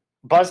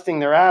 busting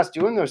their ass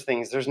doing those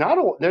things. That's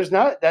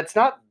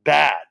not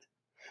bad.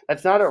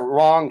 That's not a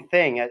wrong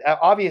thing.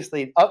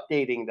 Obviously,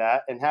 updating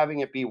that and having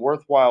it be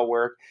worthwhile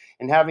work,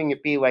 and having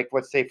it be like,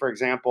 let's say, for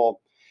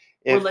example,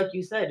 or like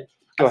you said,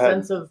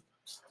 sense of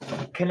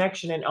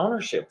connection and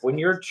ownership. When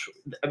you're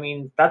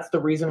that's the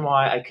reason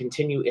why I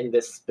continue in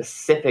this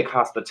specific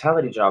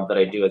hospitality job that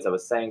I do, as I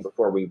was saying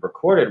before we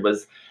recorded,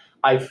 was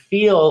I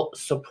feel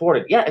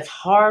supported. Yeah, it's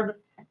hard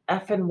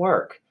effing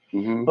work.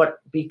 Mm-hmm. But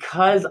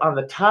because on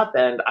the top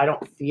end, I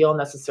don't feel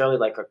necessarily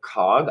like a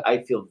cog. I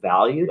feel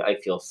valued. I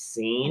feel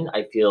seen.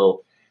 I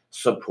feel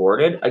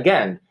supported.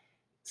 Again,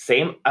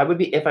 same. I would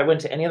be if I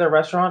went to any other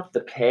restaurant.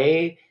 The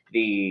pay,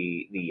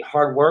 the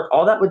hard work,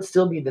 all that would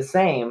still be the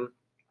same.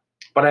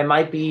 But I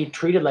might be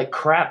treated like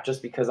crap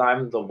just because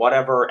I'm the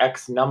whatever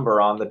X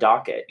number on the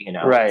docket.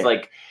 Right. It's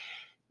like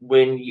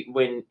when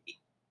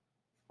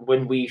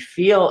we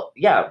feel,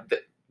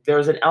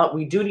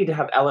 we do need to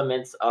have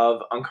elements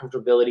of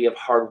uncomfortability, of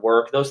hard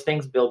work. Those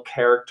things build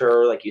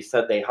character. Like you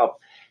said, they help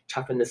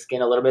toughen the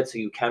skin a little bit so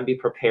you can be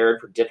prepared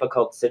for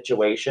difficult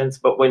situations.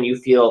 But when you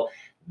feel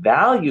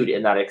valued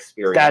in that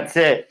experience, that's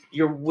it.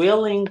 You're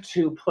willing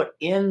to put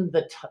in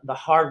the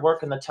hard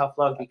work and the tough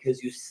love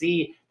because you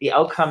see the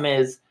outcome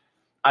is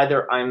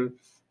either I'm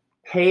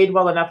paid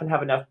well enough and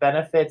have enough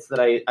benefits that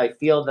I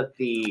feel that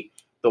the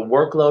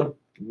workload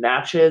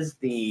matches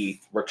the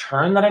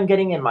return that I'm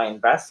getting in my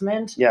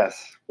investment.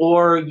 Yes.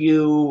 Or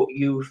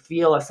you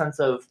feel a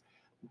sense of,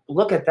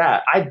 look at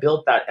that. I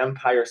built that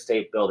Empire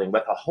State Building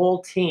with a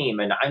whole team,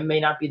 and I may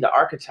not be the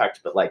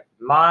architect, but like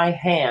my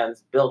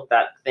hands built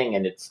that thing,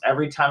 and it's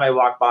every time I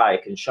walk by, I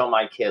can show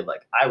my kid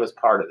like I was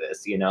part of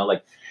this,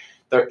 like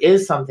there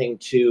is something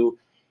to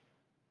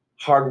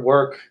hard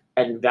work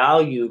and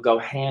value go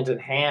hand in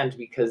hand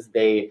because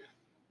they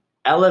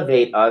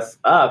elevate us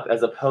up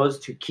as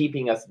opposed to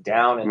keeping us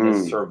down in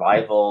this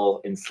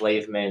survival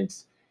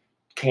enslavement,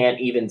 can't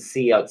even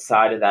see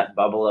outside of that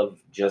bubble of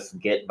just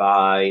get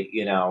by,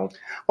 Well,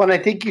 and I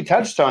think you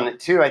touched on it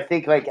too. I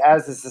think like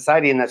as a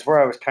society, and that's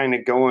where I was kind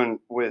of going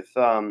with,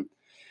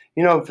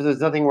 if there's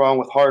nothing wrong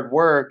with hard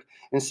work.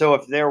 And so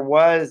if there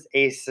was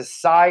a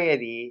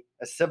society,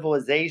 a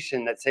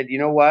civilization that said, you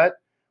know what,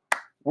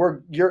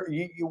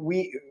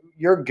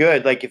 you're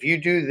good. Like if you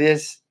do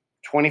this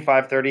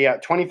 25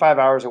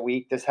 hours a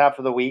week, this half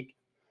of the week,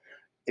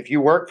 if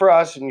you work for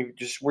us and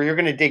you're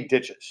going to dig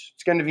ditches,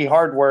 it's going to be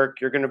hard work.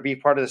 You're going to be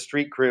part of the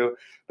street crew,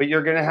 but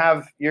you're going to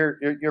have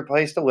your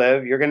place to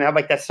live. You're going to have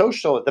like that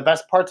the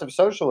best parts of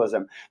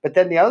socialism. But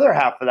then the other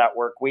half of that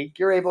work week,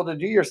 you're able to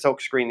do your silk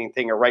screening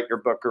thing or write your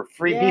book or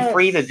be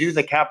free to do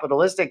the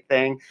capitalistic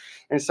thing.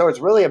 And so it's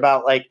really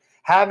about like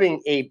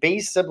having a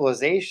base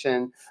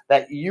civilization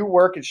that you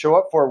work and show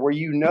up for, where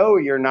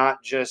you're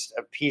not just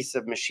a piece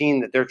of machine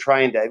that they're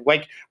trying to,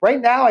 like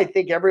right now. I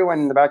think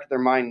everyone in the back of their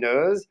mind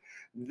knows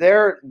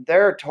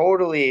they're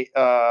totally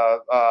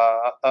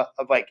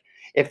like,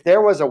 if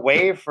there was a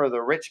way for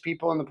the rich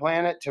people on the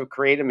planet to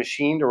create a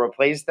machine to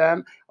replace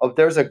them,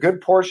 there's a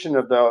good portion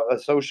of the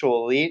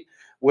social elite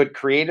would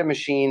create a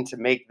machine to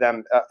make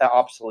them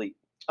obsolete.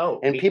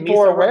 Oh, and people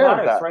are aware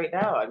of that right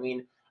now. I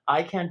mean,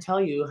 I can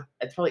tell you,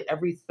 it's probably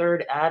every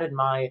third ad in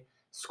my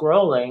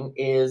scrolling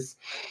is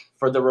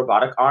for the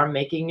robotic arm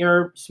making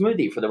your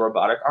smoothie, for the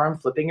robotic arm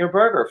flipping your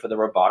burger, for the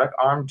robotic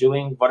arm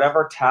doing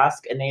whatever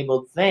task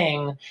enabled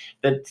thing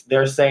that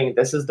they're saying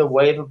this is the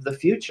wave of the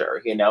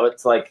future.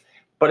 It's like,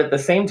 but at the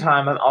same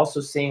time, I'm also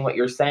seeing what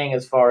you're saying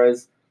as far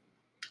as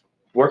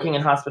working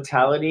in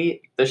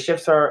hospitality. The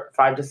shifts are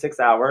 5 to 6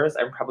 hours.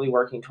 I'm probably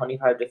working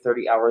 25 to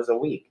 30 hours a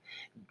week.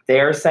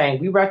 They're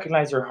saying, we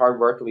recognize your hard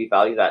work and we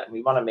value that, and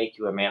we want to make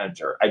you a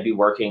manager. I'd be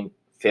working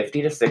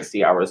 50 to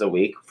 60 hours a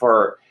week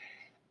for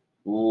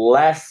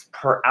less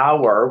per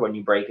hour when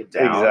you break it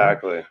down.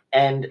 Exactly.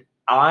 And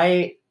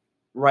I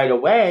right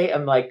away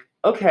am like,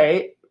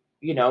 okay,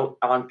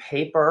 on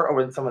paper, or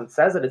when someone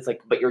says it, it's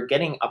like, but you're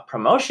getting a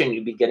promotion,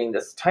 you'd be getting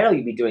this title,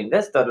 you'd be doing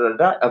this,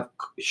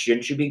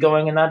 shouldn't you be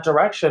going in that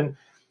direction?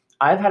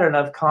 I've had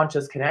enough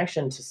conscious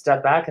connection to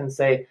step back and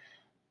say,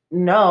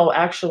 no,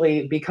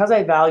 actually, because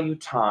I value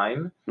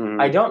time,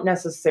 I don't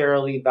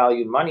necessarily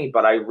value money,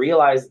 but I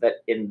realize that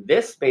in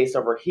this space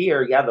over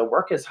here, yeah, the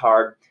work is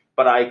hard,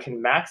 but I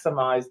can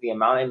maximize the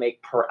amount I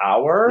make per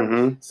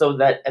hour so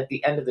that at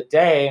the end of the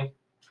day,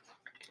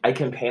 I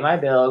can pay my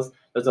bills.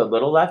 There's a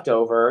little left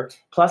over.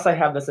 Plus, I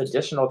have this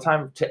additional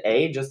time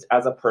to just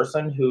as a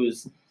person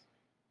who's,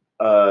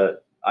 I'm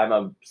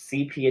a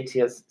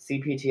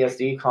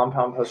CPTSD,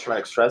 compound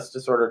post-traumatic stress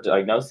disorder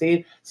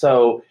diagnosis.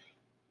 So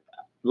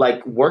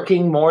like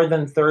working more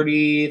than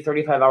 30,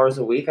 35 hours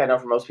a week, I know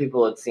for most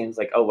people it seems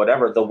like, oh,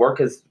 whatever. The work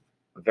is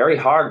very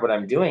hard when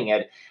I'm doing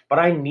it, but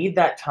I need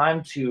that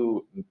time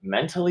to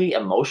mentally,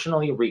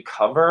 emotionally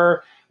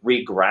recover,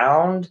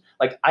 reground.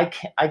 Like I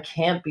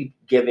can't be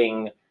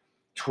giving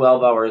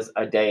 12 hours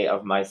a day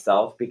of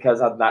myself,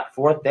 because on that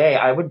fourth day,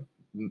 I would,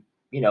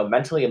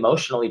 mentally,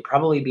 emotionally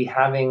probably be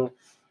having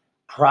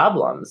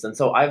problems. And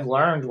so I've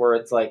learned where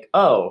it's like,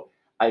 oh,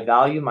 I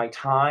value my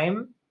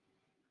time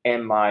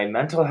and my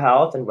mental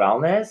health and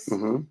wellness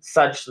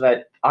such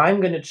that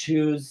I'm going to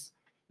choose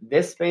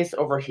this space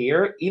over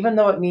here, even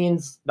though it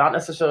means not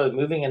necessarily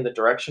moving in the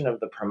direction of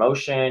the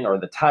promotion or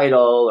the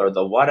title or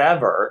the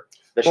whatever,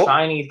 the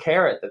shiny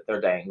carrot that they're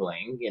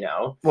dangling,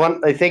 Well,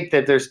 I think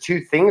that there's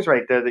two things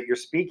right there that you're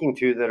speaking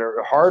to that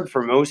are hard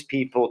for most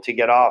people to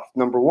get off.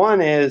 Number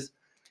one is,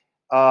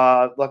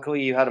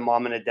 luckily you had a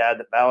mom and a dad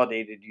that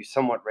validated you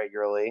somewhat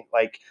regularly.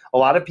 Like a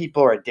lot of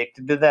people are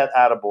addicted to that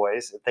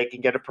attaboys. If they can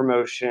get a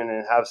promotion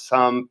and have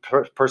some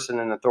person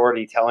in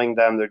authority telling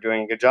them they're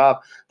doing a good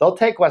job, they'll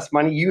take less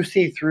money. You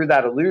see through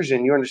that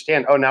illusion, you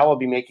understand, oh, now we'll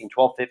be making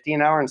 $12.50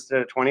 an hour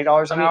instead of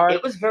 $20 an hour.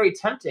 It was very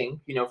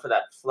tempting, for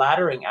that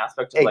flattering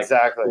aspect of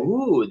exactly. Like,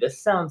 ooh, this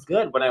sounds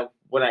good.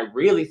 When I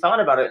really thought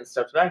about it and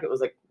stepped back, it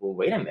was like, well,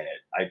 wait a minute.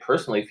 I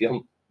personally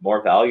feel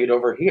more valued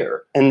over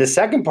here. And the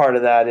second part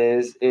of that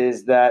is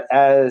that,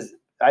 as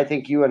I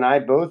think you and I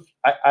both,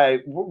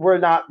 we're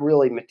not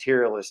really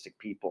materialistic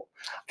people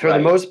for the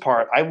most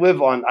part. I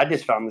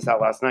just found this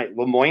out last night,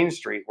 Lemoyne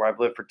Street, where I've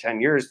lived for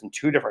 10 years in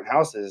 2 different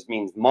houses,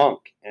 means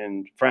monk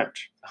in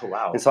French. Oh,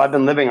 wow. And so I've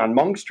been living on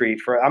Monk Street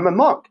I'm a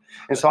monk.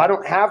 And so I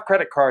don't have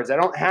credit cards. I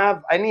don't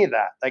have any of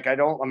that. Like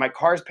my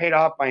car's paid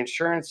off, my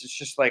insurance, it's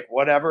just like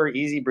whatever,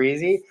 easy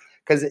breezy,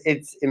 because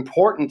it's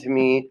important to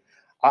me.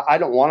 I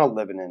don't want to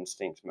live in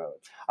instinct mode.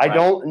 I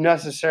don't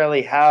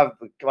necessarily have,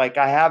 I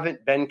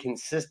haven't been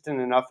consistent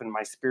enough in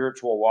my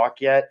spiritual walk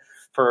yet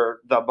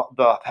for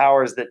the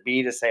powers that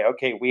be to say,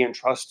 okay, we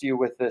entrust you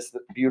with this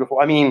beautiful,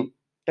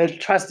 they're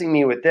trusting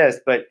me with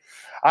this, but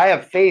I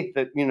have faith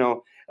that,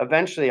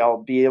 eventually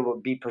I'll be able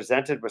to be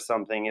presented with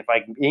something. If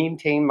I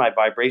maintain my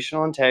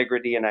vibrational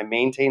integrity and I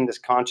maintain this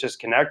conscious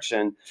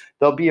connection,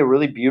 there'll be a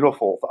really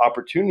beautiful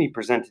opportunity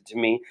presented to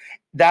me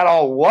that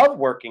I'll love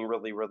working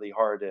really, really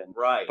hard in.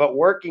 Right. But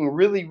working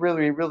really,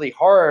 really, really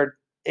hard,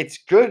 it's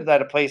good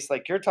that a place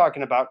like you're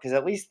talking about, because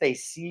at least they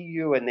see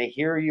you and they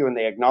hear you and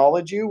they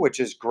acknowledge you,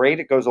 which is great.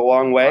 It goes a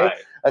long way. Right.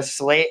 A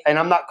slave, and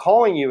I'm not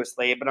calling you a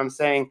slave, but I'm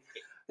saying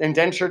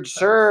indentured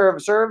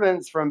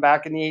servants from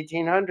back in the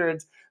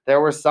 1800s, there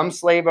were some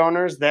slave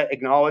owners that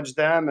acknowledged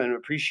them and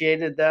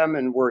appreciated them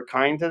and were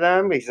kind to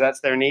them because that's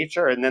their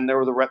nature. And then there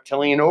were the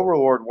reptilian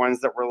overlord ones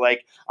that were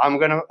like, I'm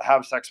going to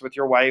have sex with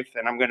your wife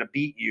and I'm going to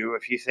beat you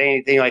if you say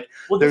anything. Like,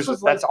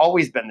 that's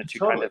always been the two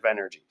kind of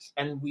energies.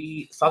 And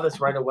we saw this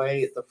right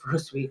away the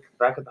first week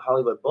back at the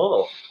Hollywood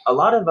Bowl. A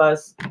lot of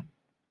us,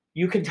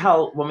 you could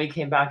tell when we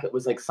came back, it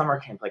was like summer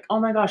camp, like,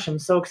 oh my gosh, I'm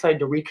so excited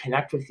to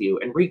reconnect with you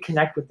and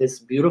reconnect with this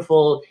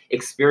beautiful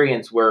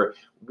experience where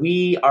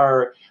we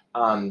are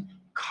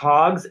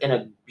cogs in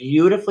a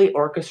beautifully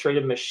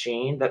orchestrated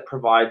machine that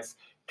provides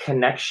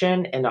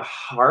connection and a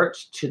heart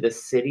to the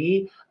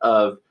city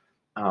of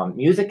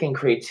music and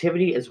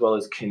creativity, as well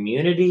as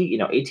community.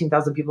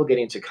 18,000 people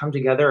getting to come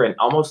together and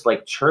almost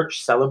like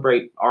church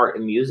celebrate art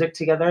and music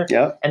together.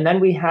 Yeah. And then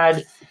we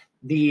had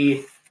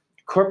the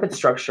corporate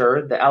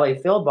structure, the LA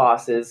Phil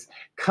bosses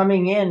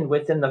coming in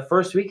within the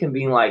first week and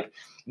being like,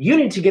 you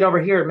need to get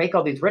over here and make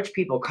all these rich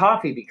people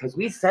coffee because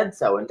we said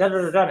so, and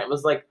da-da-da-da. It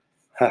was like,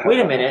 wait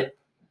a minute,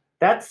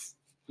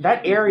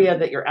 that area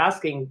that you're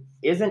asking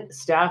isn't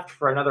staffed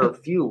for another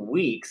few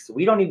weeks.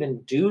 We don't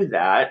even do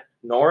that,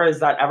 nor has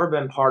that ever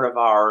been part of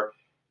our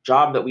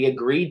job that we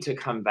agreed to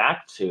come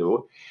back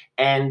to.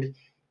 And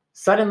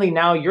suddenly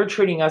now you're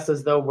treating us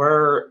as though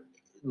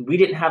we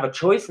didn't have a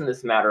choice in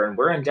this matter and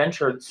we're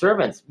indentured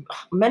servants.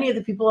 Many of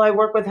the people I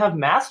work with have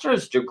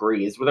master's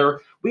degrees,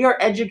 where we are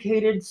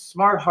educated,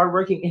 smart,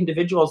 hardworking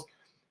individuals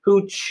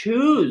who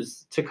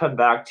choose to come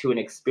back to an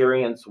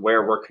experience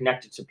where we're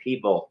connected to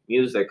people,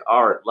 music,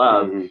 art,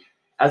 love,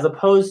 as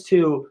opposed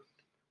to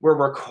we're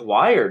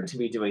required to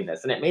be doing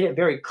this. And it made it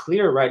very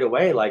clear right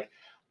away, like,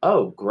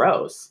 oh,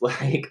 gross.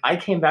 Like, I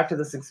came back to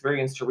this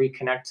experience to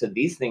reconnect to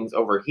these things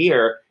over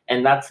here,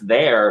 and that's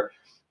there.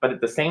 But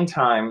at the same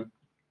time,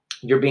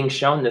 you're being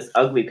shown this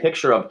ugly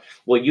picture of,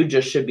 well, you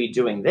just should be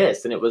doing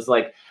this. And it was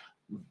like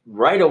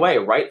right away,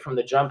 right from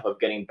the jump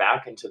of getting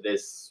back into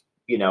this,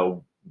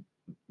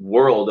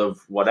 world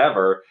of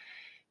whatever,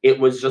 it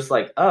was just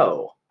like,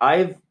 oh,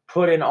 I've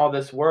put in all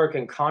this work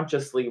and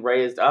consciously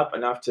raised up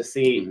enough to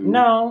see,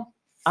 no,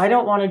 I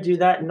don't want to do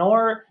that,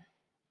 nor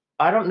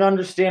I don't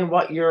understand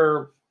what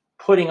you're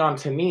putting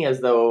onto me as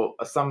though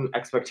some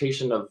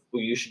expectation of,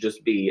 well, you should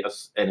just be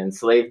an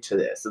enslaved to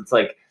this. It's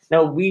like,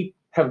 no, we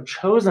have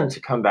chosen to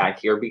come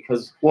back here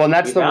because and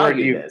that's the word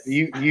you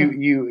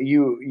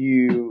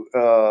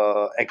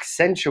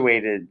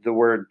accentuated the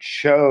word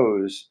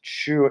choice,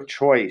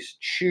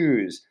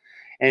 choose,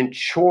 and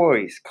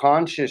choice,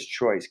 conscious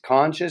choice,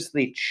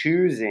 consciously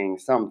choosing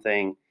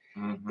something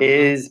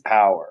is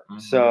power.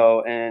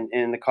 So, and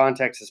in the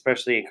context,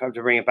 especially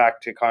to bring it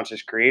back to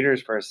conscious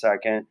creators for a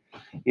second,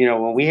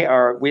 when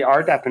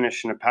our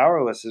definition of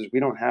powerless is we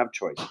don't have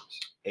choices.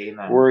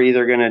 Amen. We're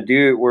either going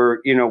to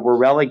we're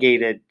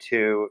relegated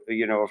to,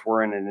 if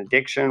we're in an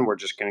addiction, we're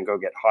just going to go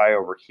get high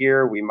over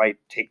here. We might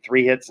take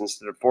 3 hits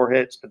instead of 4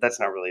 hits, but that's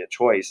not really a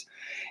choice.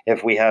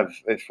 If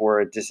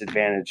we're a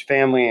disadvantaged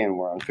family and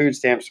we're on food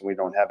stamps and we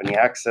don't have any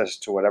access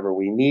to whatever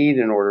we need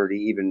in order to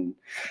even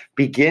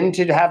begin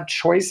to have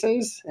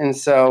choices. And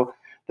so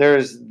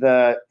there's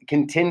the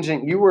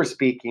contingent you were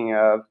speaking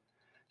of.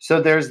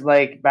 So there's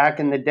like back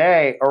in the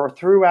day or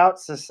throughout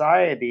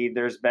society,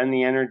 there's been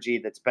the energy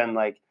that's been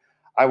like,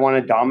 I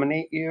want to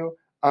dominate you.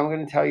 I'm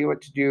going to tell you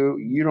what to do.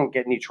 You don't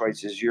get any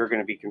choices. You're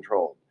going to be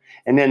controlled.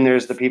 And then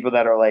there's the people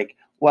that are like,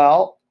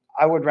 well,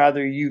 I would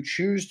rather you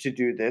choose to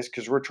do this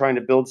because we're trying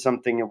to build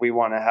something and we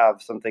want to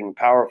have something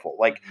powerful.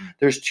 Like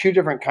there's 2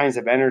 different kinds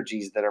of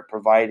energies that are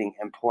providing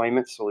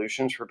employment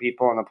solutions for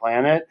people on the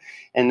planet.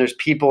 And there's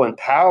people in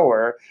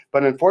power.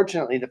 But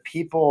unfortunately, the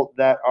people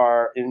that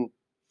are in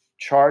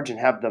charge and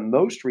have the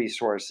most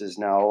resources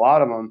now, a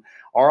lot of them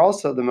are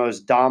also the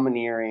most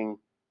domineering,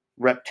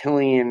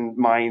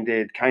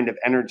 reptilian-minded kind of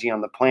energy on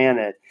the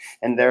planet.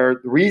 And the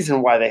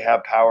reason why they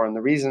have power and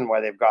the reason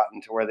why they've gotten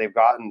to where they've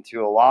gotten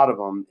to, a lot of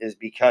them, is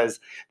because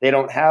they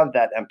don't have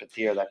that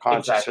empathy or that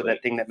conscious or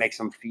that thing that makes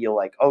them feel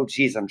like, oh,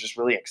 geez, I'm just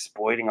really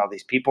exploiting all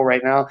these people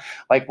right now.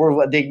 Like what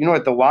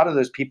a lot of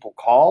those people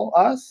call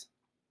us?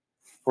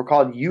 We're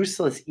called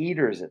useless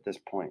eaters at this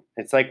point.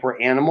 It's like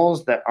we're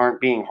animals that aren't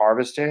being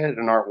harvested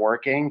and aren't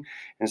working.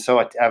 And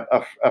so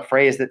a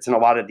phrase that's in a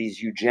lot of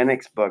these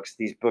eugenics books,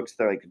 these books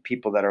that are like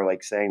people that are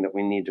like saying that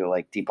we need to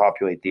like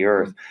depopulate the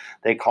earth,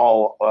 they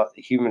call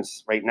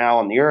humans right now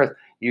on the earth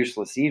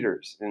useless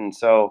eaters. And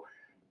so,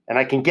 and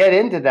I can get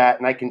into that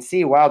and I can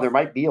see, wow, there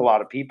might be a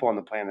lot of people on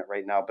the planet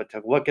right now, but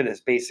to look at us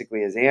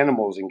basically as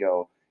animals and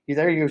go,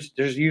 there's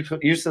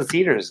useless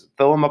eaters,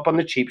 fill them up on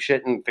the cheap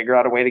shit and figure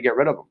out a way to get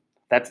rid of them.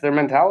 That's their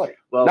mentality.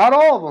 Well, not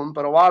all of them,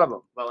 but a lot of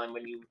them. Well, and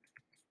when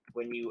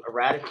you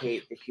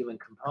eradicate the human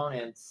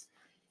components,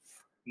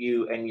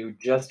 you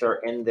just are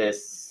in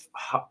this,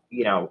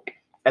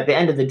 at the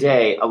end of the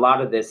day, a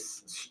lot of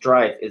this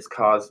strife is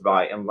caused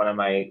by, and one of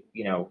my,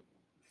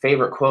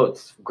 favorite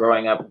quotes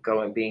growing up,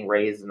 being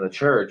raised in the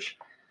church,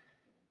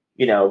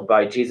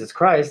 by Jesus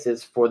Christ,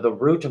 is, for the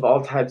root of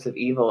all types of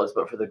evil is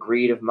but for the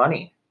greed of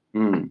money.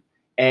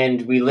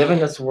 And we live in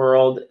this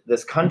world,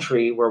 this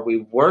country, where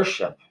we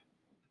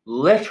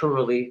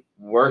literally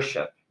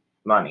worship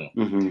money.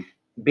 Mm-hmm.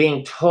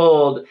 Being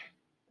told,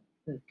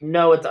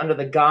 no, it's under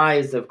the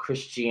guise of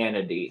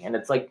Christianity. And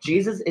it's like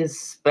Jesus is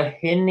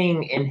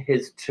spinning in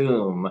his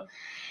tomb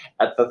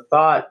at the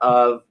thought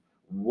of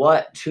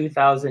what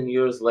 2,000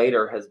 years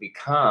later has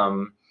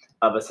become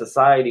of a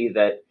society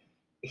that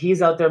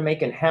he's out there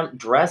making hemp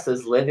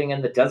dresses, living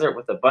in the desert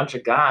with a bunch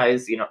of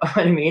guys. You know what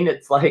I mean?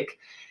 It's like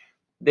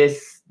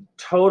this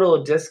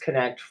total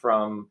disconnect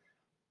from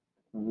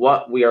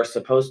what we are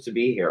supposed to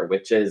be here,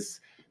 which is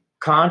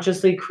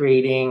consciously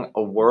creating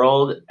a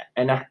world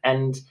and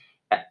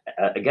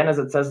again, as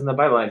it says in the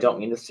Bible, and I don't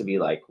mean this to be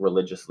like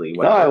religiously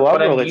No, I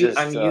whatever, love but religious.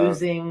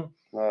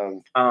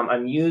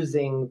 I'm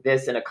using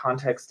this in a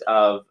context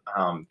of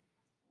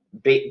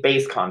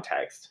base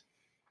context,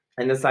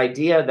 and this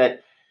idea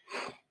that,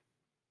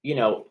 you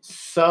know,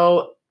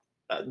 so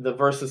the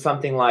verse is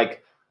something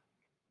like,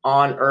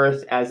 on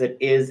earth as it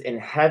is in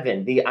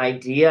heaven. The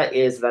idea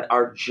is that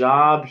our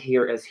job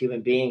here as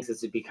human beings is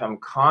to become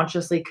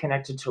consciously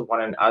connected to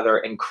one another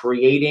and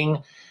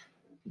creating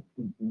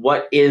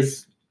what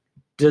is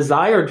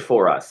desired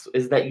for us,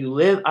 is that you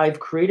live, I've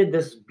created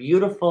this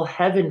beautiful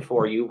heaven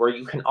for you where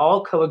you can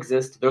all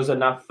coexist. There's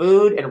enough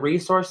food and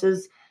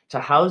resources to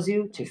house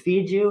you, to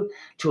feed you,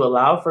 to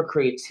allow for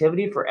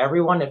creativity for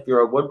everyone. If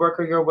you're a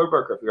woodworker, you're a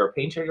woodworker. If you're a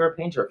painter, you're a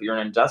painter. If you're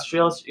an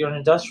industrialist, you're an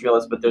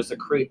industrialist. But there's a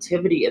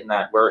creativity in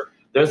that where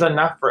there's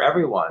enough for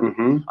everyone.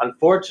 Mm-hmm.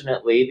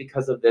 Unfortunately,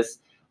 because of this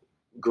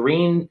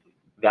green,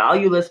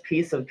 valueless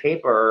piece of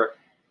paper,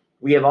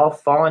 we have all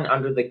fallen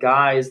under the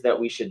guise that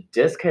we should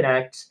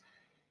disconnect,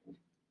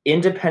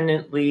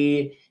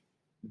 independently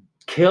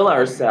kill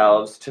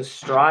ourselves to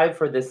strive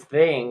for this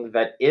thing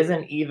that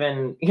isn't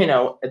even, you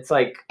know, it's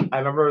like, I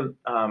remember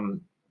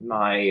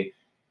my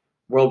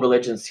world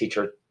religions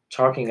teacher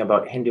talking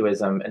about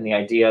Hinduism and the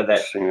idea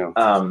that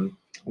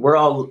we're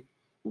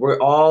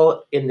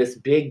all in this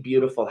big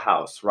beautiful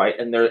house, right?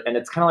 And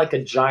it's kind of like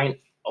a giant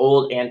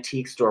old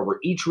antique store where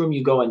each room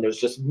you go in, there's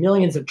just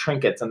millions of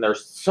trinkets and they're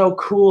so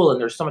cool and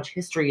there's so much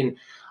history and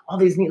all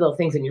these neat little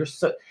things, and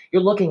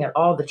you're looking at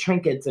all the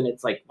trinkets and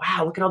it's like,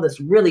 wow, look at all this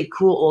really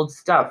cool old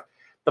stuff.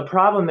 The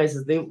problem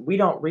is we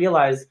don't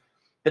realize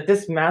that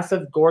this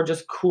massive,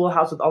 gorgeous, cool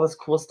house with all this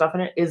cool stuff in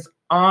it is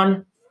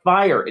on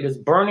fire. It is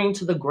burning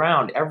to the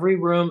ground. Every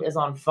room is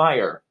on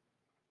fire.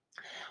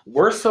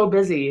 We're so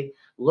busy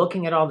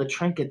looking at all the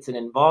trinkets and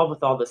involved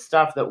with all this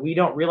stuff that we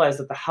don't realize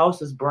that the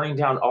house is burning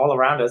down all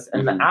around us.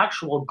 And the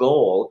actual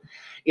goal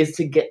is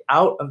to get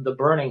out of the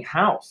burning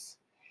house.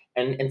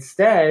 And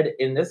instead,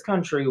 in this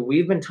country,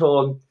 we've been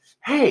told,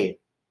 hey,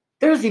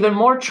 there's even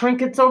more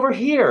trinkets over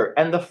here.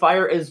 And the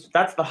fire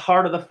that's the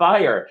heart of the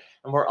fire.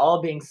 And we're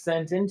all being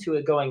sent into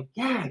it going,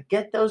 yeah,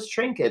 get those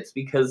trinkets,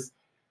 because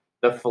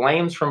the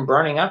flames from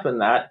burning up in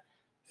that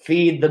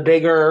feed the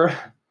bigger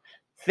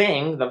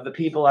thing of the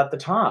people at the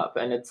top.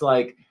 And it's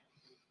like,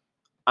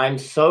 I'm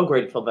so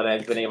grateful that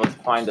I've been able to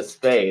find a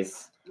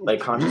space like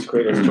Conscious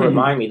Creators to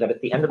remind me that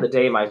at the end of the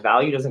day, my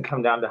value doesn't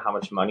come down to how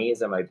much money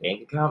is in my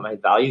bank account. My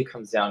value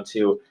comes down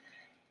to,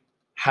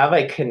 have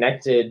I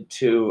connected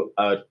to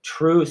a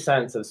true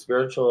sense of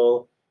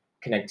spiritual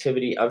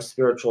connectivity, of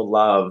spiritual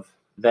love,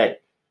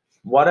 that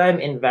what I'm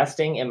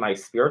investing in my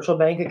spiritual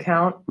bank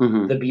account,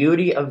 the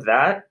beauty of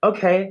that,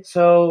 okay,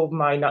 so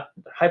my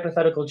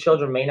hypothetical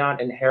children may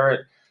not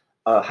inherit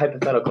a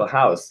hypothetical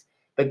house,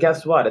 but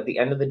guess what? At the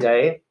end of the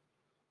day,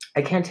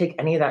 I can't take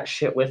any of that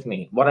shit with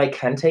me. What I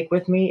can take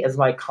with me is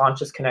my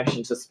conscious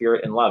connection to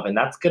spirit and love, and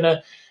that's going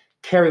to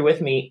carry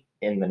with me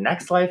in the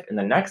next life, in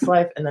the next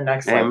life, in the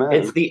next life.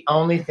 It's the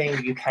only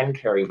thing you can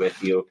carry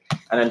with you.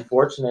 And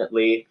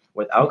unfortunately,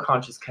 without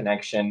conscious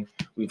connection,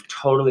 we've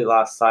totally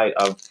lost sight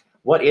of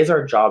what is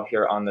our job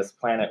here on this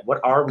planet? What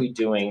are we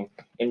doing?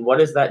 And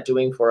what is that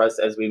doing for us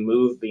as we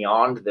move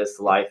beyond this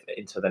life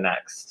into the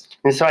next?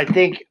 And so I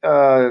think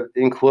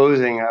in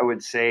closing, I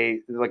would say,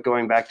 like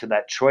going back to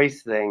that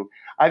choice thing,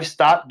 I've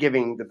stopped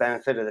giving the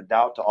benefit of the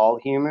doubt to all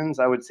humans.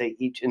 I would say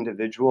each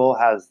individual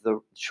has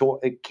the choice.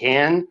 It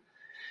can.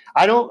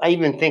 I don't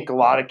even think a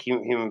lot of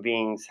human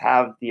beings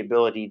have the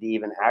ability to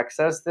even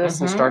access this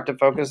and start to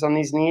focus on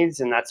these needs,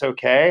 and that's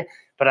okay.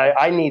 But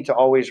I need to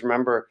always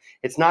remember,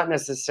 it's not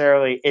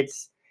necessarily,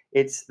 it's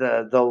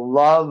the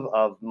love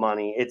of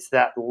money. It's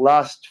that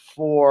lust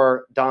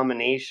for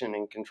domination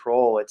and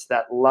control. It's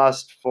that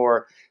lust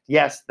for,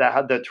 yes,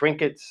 the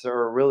trinkets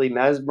are really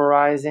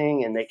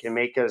mesmerizing and they can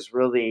make us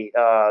really,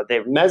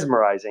 they're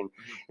mesmerizing.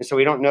 And so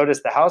we don't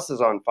notice the house is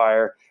on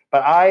fire.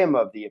 But I am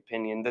of the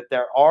opinion that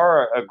there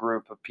are a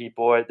group of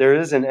people, there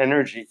is an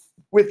energy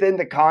within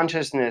the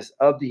consciousness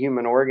of the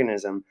human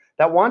organism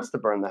that wants to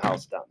burn the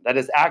house down, that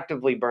is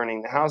actively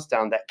burning the house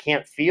down, that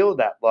can't feel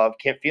that love,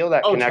 can't feel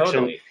that connection,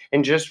 totally.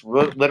 And just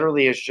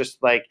literally is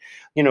just like,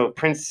 you know,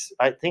 Prince,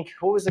 I think,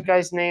 what was the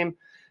guy's name?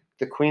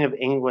 The Queen of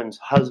England's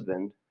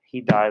husband.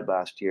 He died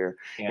last year.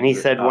 And he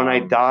said, when I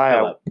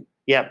die,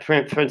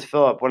 Prince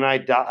Philip, when I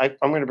die,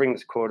 I'm going to bring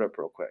this quote up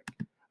real quick.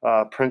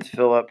 Prince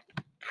Philip,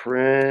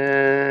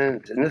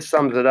 and this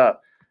sums it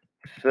up.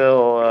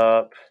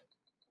 Philip,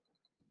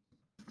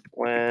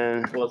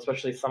 when Well,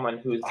 especially someone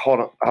who's hold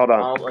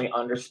on. only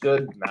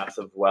understood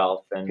massive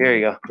wealth and Here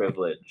you go.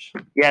 privilege.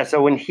 Yeah,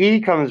 so when he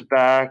comes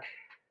back,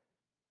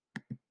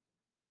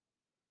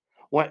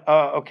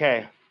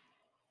 okay,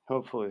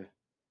 hopefully.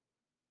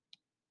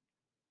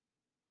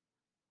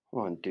 Come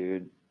on,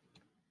 dude.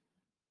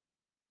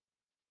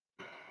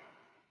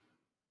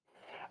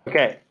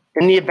 Okay,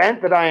 in the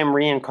event that I am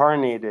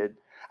reincarnated,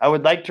 I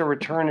would like to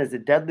return as a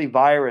deadly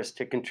virus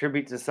to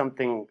contribute to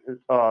something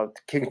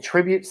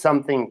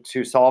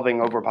to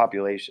solving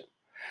overpopulation.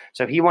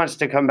 So he wants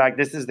to come back.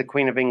 This is the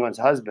Queen of England's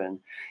husband.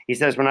 He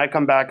says, when I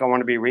come back, I want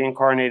to be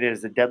reincarnated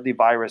as a deadly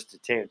virus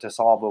to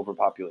solve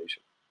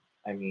overpopulation.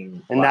 I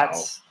mean, And wow.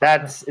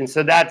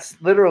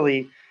 that's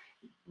literally,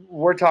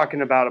 we're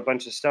talking about a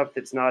bunch of stuff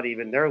that's not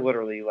even, they're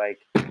literally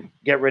like,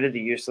 get rid of the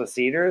useless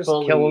eaters,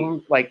 Fully kill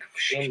them, like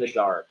in the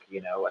dark,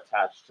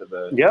 attached to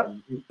the Yep.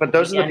 But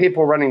those are the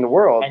people running the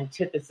world.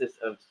 Antithesis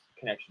of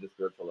connection to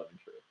spiritual love and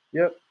truth.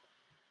 Yep.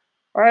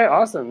 All right,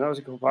 awesome. That was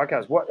a cool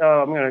podcast.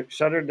 I'm going to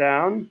shut her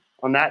down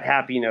on that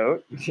happy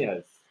note.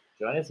 Yes.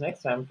 Join us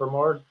next time for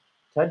more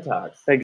TED Talks.